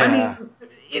movie? Yeah. I mean,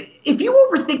 if you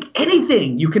overthink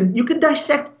anything, you can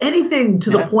dissect anything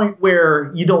to the point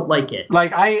where you don't like it.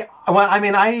 Like,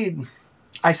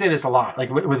 I say this a lot. Like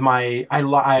with my,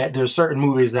 there's certain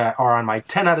movies that are on my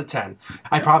 10 out of 10.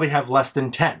 I probably have less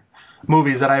than 10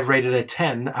 movies that I've rated a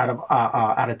 10 out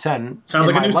of 10. Sounds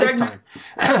like a new lifetime.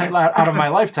 Out of my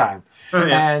lifetime.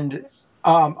 And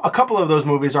a couple of those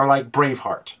movies are like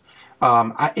Braveheart,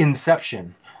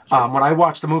 Inception. When I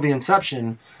watched the movie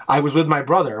Inception, I was with my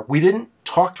brother. We didn't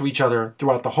talk to each other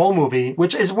throughout the whole movie,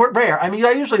 which is rare. I mean,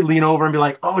 I usually lean over and be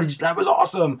like, "Oh, that was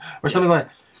awesome," or something like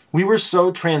that. We were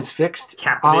so transfixed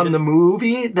on the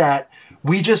movie that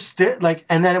we just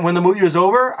and then when the movie was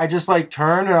over, I just like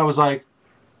turned and I was like,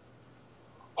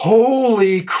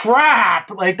 holy crap,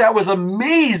 like that was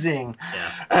amazing.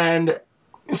 Yeah. And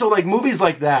so like movies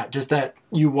like that, just that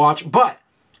you watch, but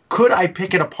could I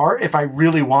pick it apart if I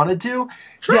really wanted to?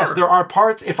 Sure. Yes, there are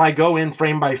parts, if I go in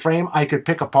frame by frame, I could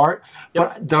pick apart.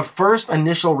 Yep. But the first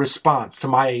initial response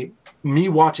to me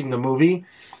watching the movie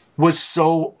was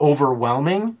so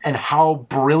overwhelming, and how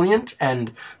brilliant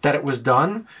and that it was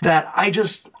done, that I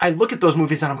look at those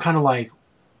movies and I'm kind of like,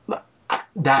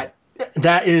 that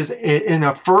is, in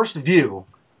a first view,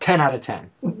 10 out of 10.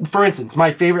 For instance,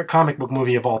 my favorite comic book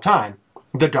movie of all time,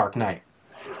 The Dark Knight.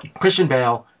 Christian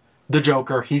Bale, the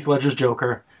Joker, Heath Ledger's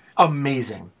Joker,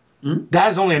 amazing. Mm-hmm. That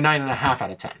is only a 9.5 out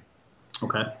of 10.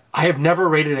 Okay. I have never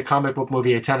rated a comic book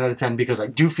movie a 10 out of 10 because I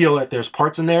do feel that there's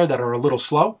parts in there that are a little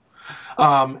slow.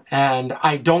 And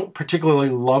I don't particularly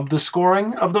love the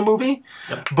scoring of the movie,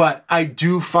 but I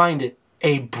do find it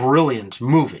a brilliant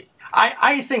movie.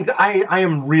 I think that I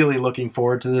am really looking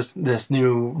forward to this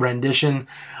new rendition.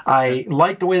 I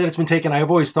like the way that it's been taken. I've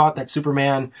always thought that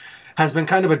Superman has been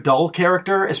kind of a dull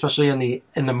character, especially in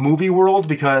the movie world,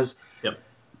 because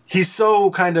he's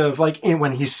so kind of like,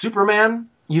 when he's Superman,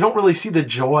 you don't really see the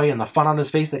joy and the fun on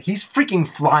his face that he's freaking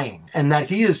flying and that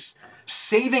he is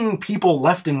saving people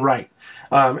left and right.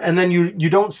 And then you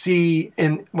don't see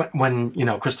when you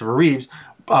know Christopher Reeve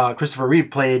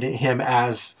played him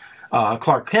as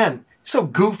Clark Kent. So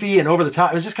goofy and over the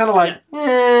top. It was just kind of like,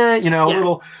 you know,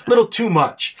 a little too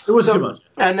much. It was too much.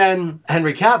 And then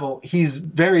Henry Cavill, he's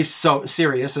very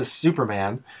serious as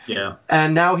Superman. Yeah.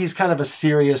 And now he's kind of a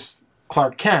serious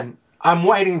Clark Kent. I'm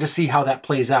waiting to see how that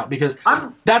plays out because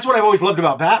that's what I've always loved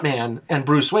about Batman and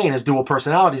Bruce Wayne as dual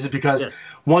personalities, is because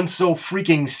one's so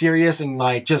freaking serious and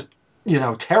like just, you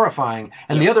know, terrifying,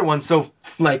 and the other one's so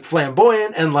like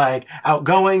flamboyant and like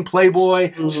outgoing, playboy,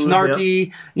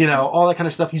 snarky, you know, all that kind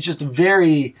of stuff. He's just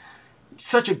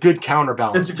such a good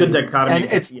counterbalance. It's a good dichotomy.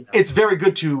 And it's very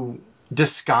good to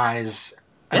disguise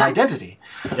an identity.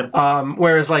 Yep.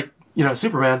 Whereas like, you know,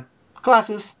 Superman,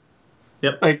 glasses.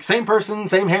 Yep. Like same person,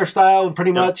 same hairstyle,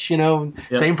 pretty much, you know,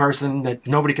 same person that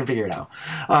nobody can figure it out.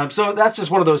 So that's just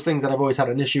one of those things that I've always had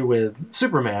an issue with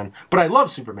Superman. But I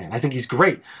love Superman. I think he's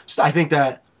great. So I think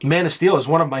that Man of Steel is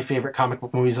one of my favorite comic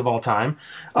book movies of all time.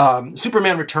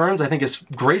 Superman Returns, I think, is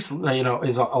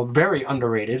a very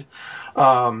underrated.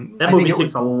 That movie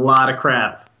takes a lot of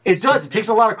crap. It does. It takes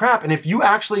a lot of crap, and if you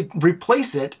actually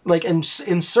replace it, like, and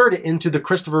insert it into the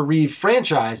Christopher Reeve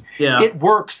franchise, it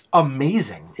works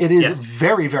amazing. It is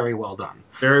very, very well done.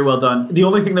 Very well done. The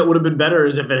only thing that would have been better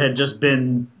is if it had just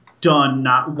been done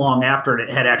not long after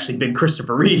it had actually been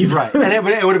Christopher Reeve. Right, and it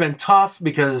would have been tough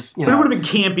because, you know. But it would have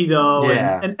been campy, though.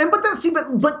 Yeah.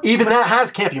 But even that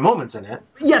has campy moments in it.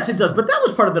 Yes, it does. But that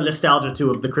was part of the nostalgia,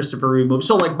 too, of the Christopher Reeve movie.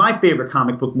 So, like, my favorite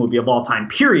comic book movie of all time,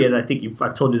 period, I think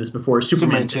I've told you this before, is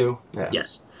Superman 2. Yeah.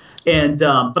 Yes. And,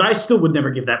 but I still would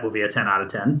never give that movie a 10 out of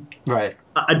 10. Right.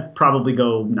 I'd probably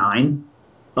go 9.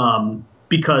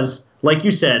 Because, like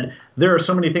you said, there are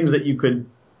so many things that you could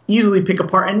easily pick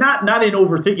apart, and not in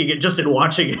overthinking it, just in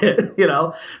watching it, you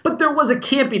know. But there was a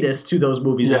campiness to those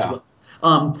movies as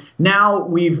well. Now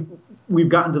we've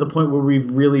gotten to the point where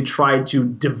we've really tried to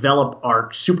develop our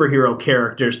superhero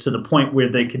characters to the point where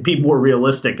they could be more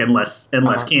realistic and less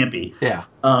campy. Yeah.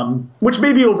 Which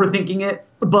may be overthinking it,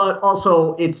 but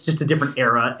also it's just a different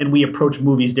era, and we approach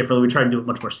movies differently. We try to do it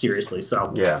much more seriously.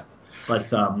 So yeah.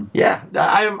 But yeah,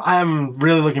 I'm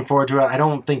really looking forward to it. I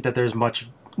don't think that there's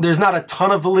not a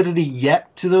ton of validity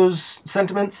yet to those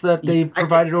sentiments that they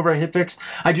provided over at HitFix.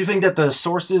 I do think that the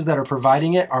sources that are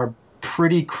providing it are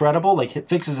pretty credible. Like,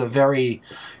 HitFix is a very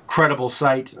credible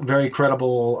site, very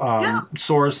credible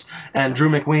source. And Drew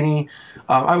McWeeny,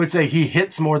 I would say he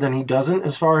hits more than he doesn't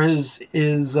as far as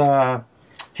his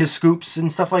scoops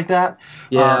and stuff like that.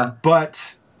 Yeah.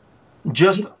 But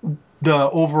just the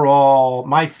overall,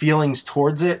 my feelings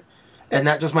towards it, and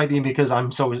that just might be because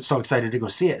I'm so excited to go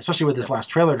see it, especially with this last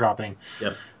trailer dropping.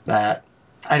 Yep. That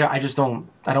I just don't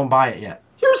buy it yet.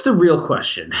 Here's the real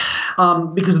question,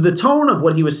 because the tone of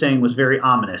what he was saying was very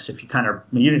ominous. If you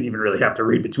you didn't even really have to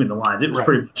read between the lines. It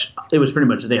was pretty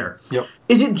much there. Yep.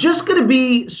 Is it just going to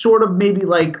be sort of maybe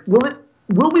like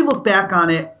will we look back on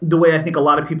it the way I think a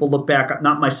lot of people look back,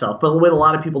 not myself, but the way a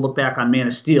lot of people look back on Man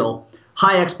of Steel?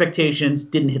 High expectations,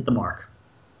 didn't hit the mark.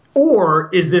 Or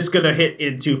is this going to hit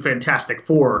into Fantastic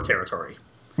Four territory?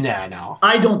 Yeah, no.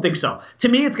 I don't think so. To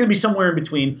me, it's going to be somewhere in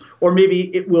between, or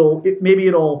maybe it will. Maybe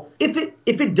it'll. If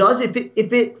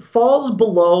it falls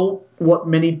below what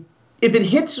many, if it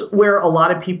hits where a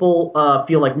lot of people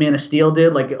feel like Man of Steel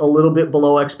did, like a little bit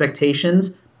below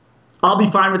expectations, I'll be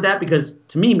fine with that, because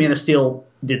to me, Man of Steel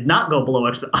did not go below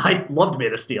expectations. I loved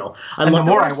Man of Steel. And the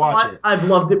more I watch it, I've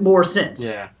loved it more since.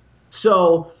 Yeah.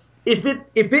 So if it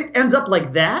ends up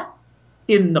like that,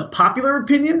 in the popular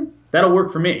opinion, that'll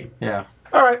work for me. Yeah.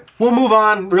 All right, we'll move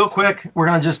on real quick. We're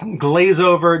going to just glaze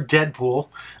over Deadpool,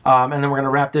 and then we're going to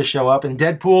wrap this show up. And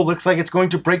Deadpool looks like it's going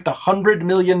to break the $100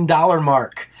 million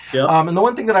mark. Yep. And the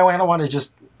one thing that I want to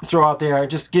just throw out there,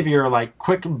 just give your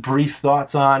quick, brief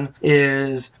thoughts on,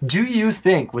 is, do you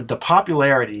think with the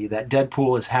popularity that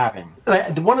Deadpool is having,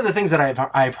 one of the things that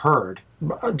I've heard,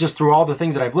 just through all the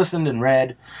things that I've listened and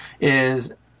read,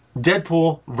 is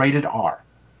Deadpool rated R,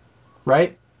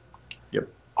 right?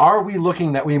 Are we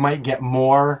looking that we might get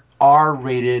more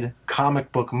R-rated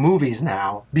comic book movies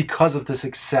now because of the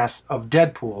success of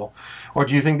Deadpool? Or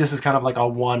do you think this is kind of like a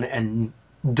one and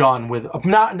done with,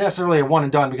 not necessarily a one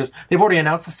and done because they've already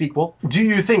announced the sequel? Do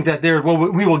you think that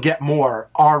we will get more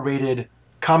R-rated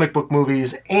comic book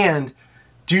movies? And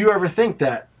do you ever think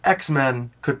that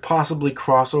X-Men could possibly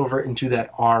cross over into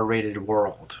that R-rated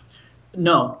world?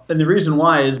 No, and the reason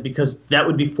why is because that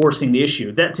would be forcing the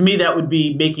issue. That, to me, that would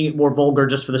be making it more vulgar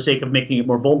just for the sake of making it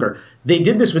more vulgar. They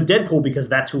did this with Deadpool because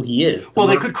that's who he is. Well,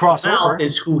 they could cross over.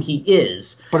 Is who he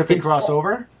is. But if they cross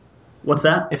over? What's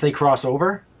that? If they cross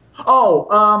over?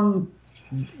 Oh,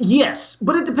 Yes,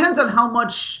 but it depends on how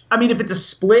much. I mean, if it's a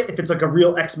split, if it's like a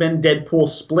real X-Men Deadpool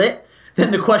split,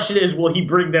 then the question is, will he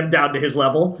bring them down to his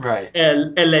level? Right.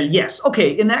 And then yes,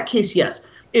 okay, in that case, yes.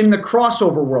 In the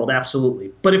crossover world,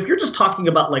 absolutely. But if you're just talking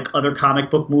about like other comic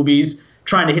book movies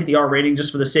trying to hit the R rating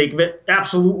just for the sake of it,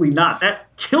 absolutely not. That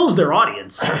kills their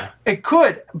audience. It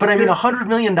could, but I mean, $100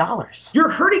 million. You're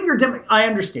hurting your demo. I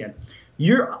understand.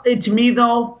 To me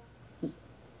though,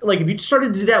 like if you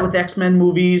started to do that with X-Men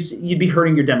movies, you'd be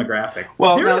hurting your demographic.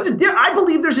 Well, I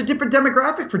believe there's a different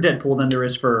demographic for Deadpool than there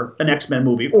is for an X-Men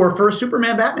movie or for a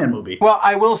Superman Batman movie. Well,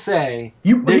 I will say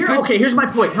okay, here's my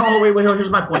point. No, wait, here's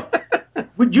my point.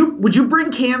 Would you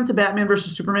bring Cam to Batman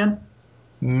versus Superman?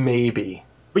 Maybe.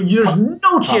 But there's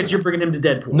no chance you're bringing him to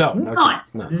Deadpool. No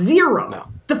chance. No. Zero. No.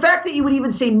 The fact that you would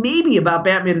even say maybe about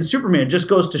Batman and Superman just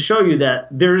goes to show you that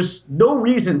there's no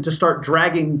reason to start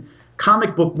dragging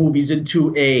comic book movies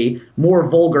into a more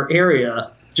vulgar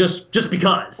area just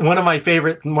because. One of my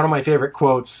favorite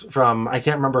quotes from, I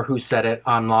can't remember who said it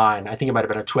online, I think it might have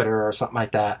been a Twitter or something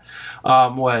like that,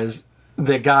 was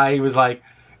the guy who was like,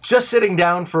 just sitting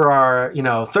down for our,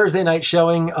 Thursday night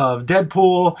showing of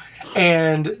Deadpool,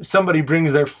 and somebody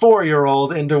brings their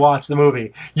 4-year-old in to watch the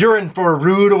movie. You're in for a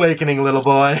rude awakening, little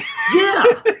boy. Yeah.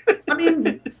 I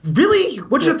mean, really?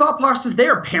 What's your thought process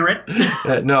there, parent?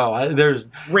 There's...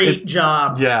 Great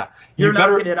job. Yeah. You're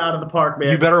knocking it out of the park, man.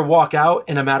 You better walk out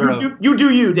in a matter of... You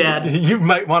do you, Dad. You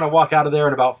might want to walk out of there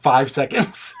in about 5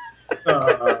 seconds.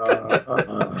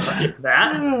 If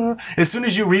that. As soon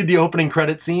as you read the opening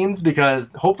credit scenes,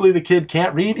 because hopefully the kid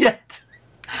can't read yet,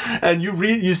 and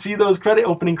you see those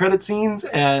opening credit scenes,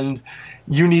 and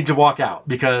you need to walk out,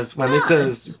 because when it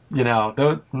says,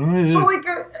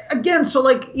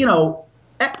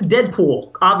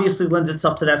 Deadpool obviously lends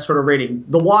itself to that sort of rating.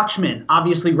 The Watchmen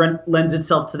obviously lends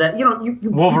itself to that.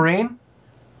 Wolverine?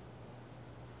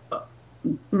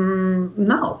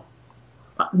 No.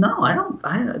 No, I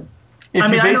don't. If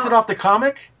you base it off the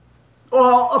comic?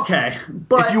 Well, okay,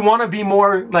 but if you want to be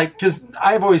more like, because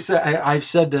I've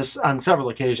said this on several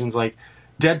occasions, like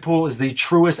Deadpool is the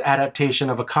truest adaptation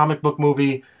of a comic book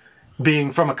movie,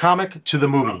 being from a comic to the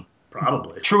movie.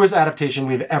 Probably truest adaptation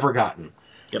we've ever gotten.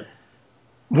 Yep.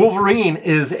 Wolverine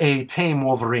is a tame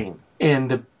Wolverine in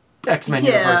the X-Men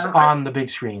universe on the big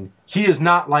screen. He is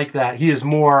not like that. He is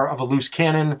more of a loose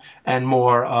cannon and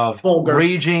more of vulgar,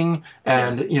 raging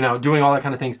and doing all that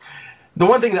kind of things. The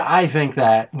one thing that I think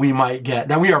that we might get,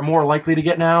 that we are more likely to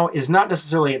get now, is not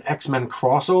necessarily an X-Men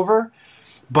crossover,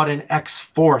 but an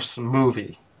X-Force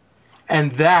movie.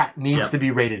 And that needs to be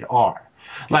rated R.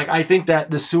 Like, I think that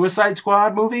the Suicide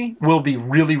Squad movie will be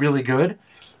really, really good,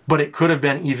 but it could have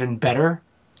been even better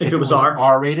if it was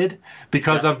R-rated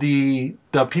because of the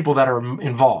people that are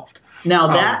involved. Now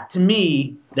that, to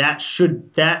me, they should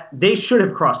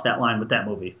have crossed that line with that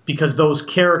movie, because those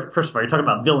characters, first of all, you're talking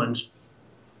about villains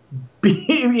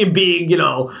being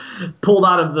pulled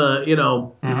out of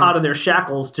the out of their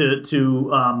shackles to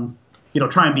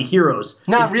try and be heroes.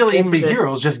 Not really even be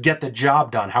heroes, just get the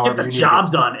job done. However, get the job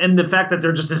done, and the fact that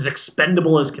they're just as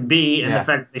expendable as can be, and the fact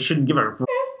that they shouldn't give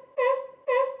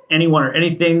anyone or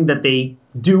anything that they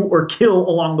do or kill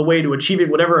along the way to achieving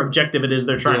whatever objective it is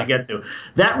they're trying to get to.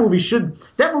 That movie should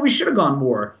have gone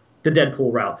more the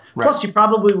Deadpool route. Right. Plus, you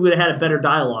probably would have had a better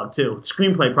dialogue too.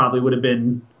 Screenplay probably would have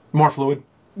been more fluid.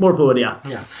 More fluid, yeah.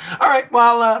 Yeah. All right.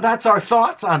 Well, that's our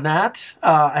thoughts on that,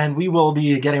 and we will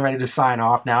be getting ready to sign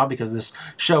off now because this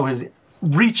show is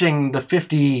reaching the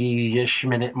 50-ish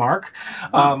minute mark.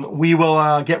 We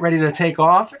will get ready to take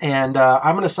off, and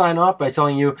I'm going to sign off by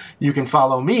telling you can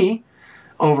follow me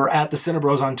over at the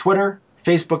Cinebros on Twitter,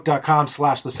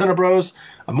 Facebook.com/TheCinebros,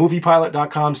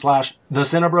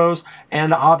 MoviePilot.com/TheCinebros,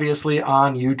 and obviously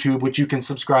on YouTube, which you can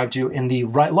subscribe to in the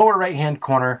lower right-hand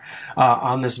corner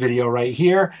on this video right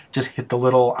here. Just hit the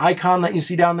little icon that you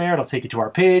see down there. It'll take you to our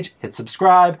page. Hit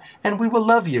subscribe, and we will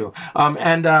love you.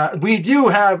 We do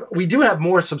have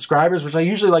more subscribers, which I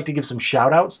usually like to give some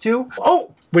shout-outs to.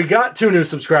 Oh, we got 2 new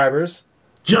subscribers.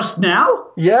 Just now?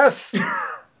 Yes.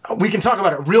 We can talk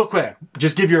about it real quick.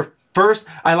 Just give your first,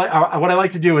 what I like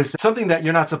to do is something that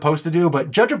you're not supposed to do, but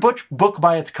judge a book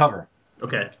by its cover.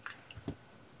 Okay.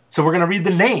 So we're going to read the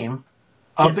name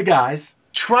of the guys.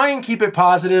 Try and keep it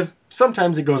positive.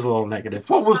 Sometimes it goes a little negative.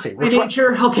 Well, we'll see.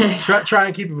 Okay. Try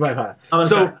and keep it positive.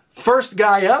 So first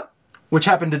guy up, which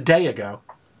happened a day ago,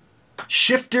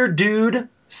 Shifter Dude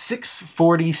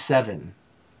 647.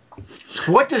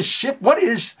 Who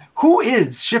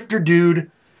is Shifter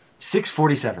Dude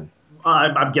 647?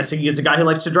 I'm guessing he's a guy who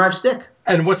likes to drive stick.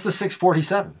 And what's the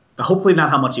 647? Hopefully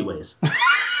not how much he weighs.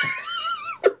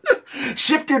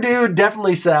 Shifter Dude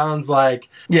definitely sounds like,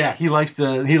 yeah, he likes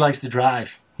to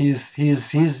drive. He's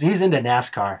into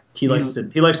NASCAR. He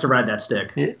likes to ride that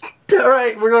stick. Yeah. All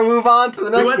right, we're gonna move on to the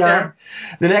next guy. There.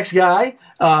 The next guy,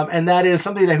 and that is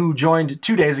somebody who joined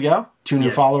 2 days ago. 2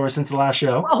 new followers since the last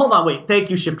show. Well, hold on, wait. Thank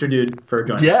you, Shifter Dude, for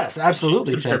joining. Yes,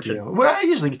 absolutely. Thank you. Well, I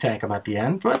usually thank him at the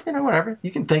end, but whatever.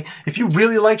 You can thank if you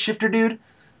really like Shifter Dude,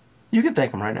 you can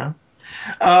thank him right now.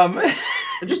 I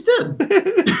just did.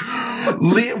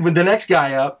 With the next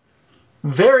guy up,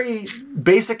 very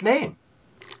basic name,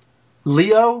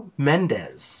 Leo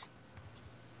Mendez.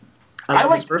 I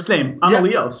like his first name. I'm a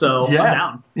Leo, so I'm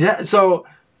down. Yeah, so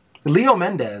Leo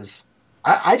Mendez.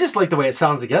 I just like the way it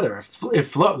sounds together.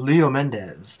 Leo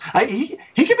Mendez. He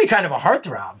could be kind of a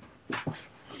heartthrob.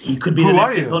 He could be the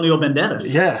next Antonio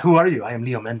Banderas. Yeah, who are you? I am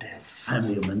Leo Mendez. I'm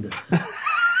Leo Mendez.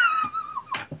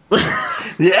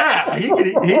 Yeah,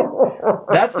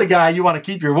 that's the guy you want to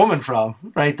keep your woman from,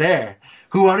 right there.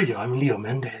 Who are you? I'm Leo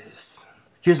Mendez.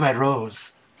 Here's my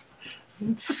rose.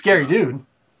 It's a scary dude.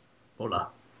 Hola.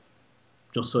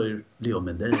 Yo soy Leo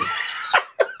Mendez.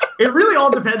 It really all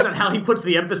depends on how he puts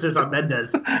the emphasis on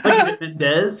Mendez. Like, is it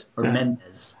Mendez or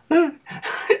Mendez?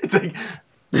 It's like,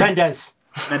 Mendez.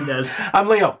 Mendez. I'm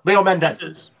Leo. Leo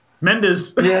Mendez.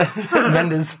 Mendez. Yeah,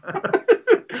 Mendez.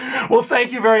 Well,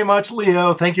 thank you very much,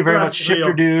 Leo. Thank you very much,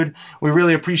 Shifter Leo. Dude. We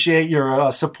really appreciate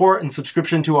your support and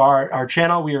subscription to our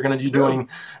channel. We are going to be doing.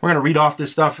 We're going to read off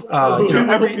this stuff.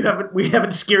 We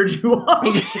haven't scared you off.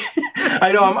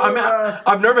 I know.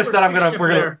 I'm nervous that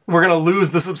we're gonna lose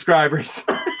the subscribers.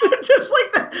 Just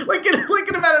like that. Like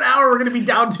in about an hour, we're gonna be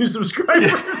down 2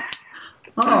 subscribers.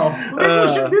 Oh, maybe we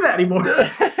shouldn't do that anymore.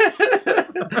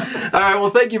 All right. Well,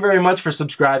 thank you very much for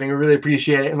subscribing. We really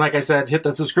appreciate it. And like I said, hit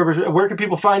that subscriber. Where can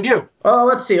people find you?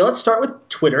 Let's see. Let's start with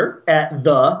Twitter at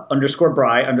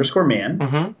 _Bry_man.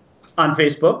 Mm-hmm. On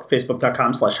Facebook,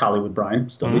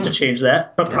 facebook.com/HollywoodBrian. Still need to change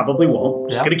that, but probably won't.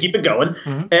 Just going to keep it going.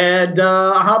 Mm-hmm. And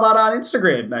how about on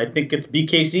Instagram? I think it's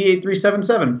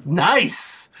BKC8377.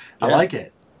 Nice. I like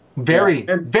it. Very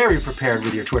prepared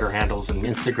with your Twitter handles and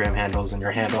Instagram handles and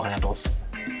your handles.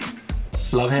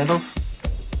 Love handles?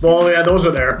 Well, yeah, those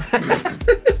are there.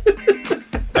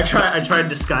 I try to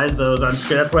disguise those on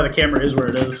screen. That's why the camera is where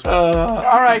it is. All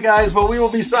right, guys. Well, we will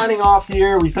be signing off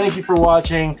here. We thank you for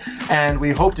watching, and we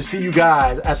hope to see you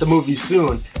guys at the movies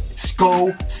soon.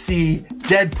 Go see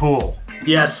Deadpool.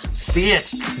 Yes. See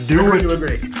it. Do it. Do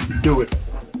agree. Do it.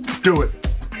 Do it.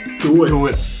 Do it. Do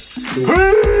it.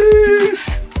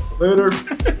 Peace. Later.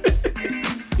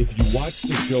 If you watch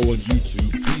the show on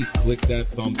YouTube, please click that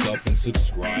thumbs up and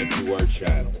subscribe to our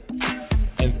channel.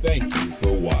 And thank you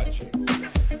for watching.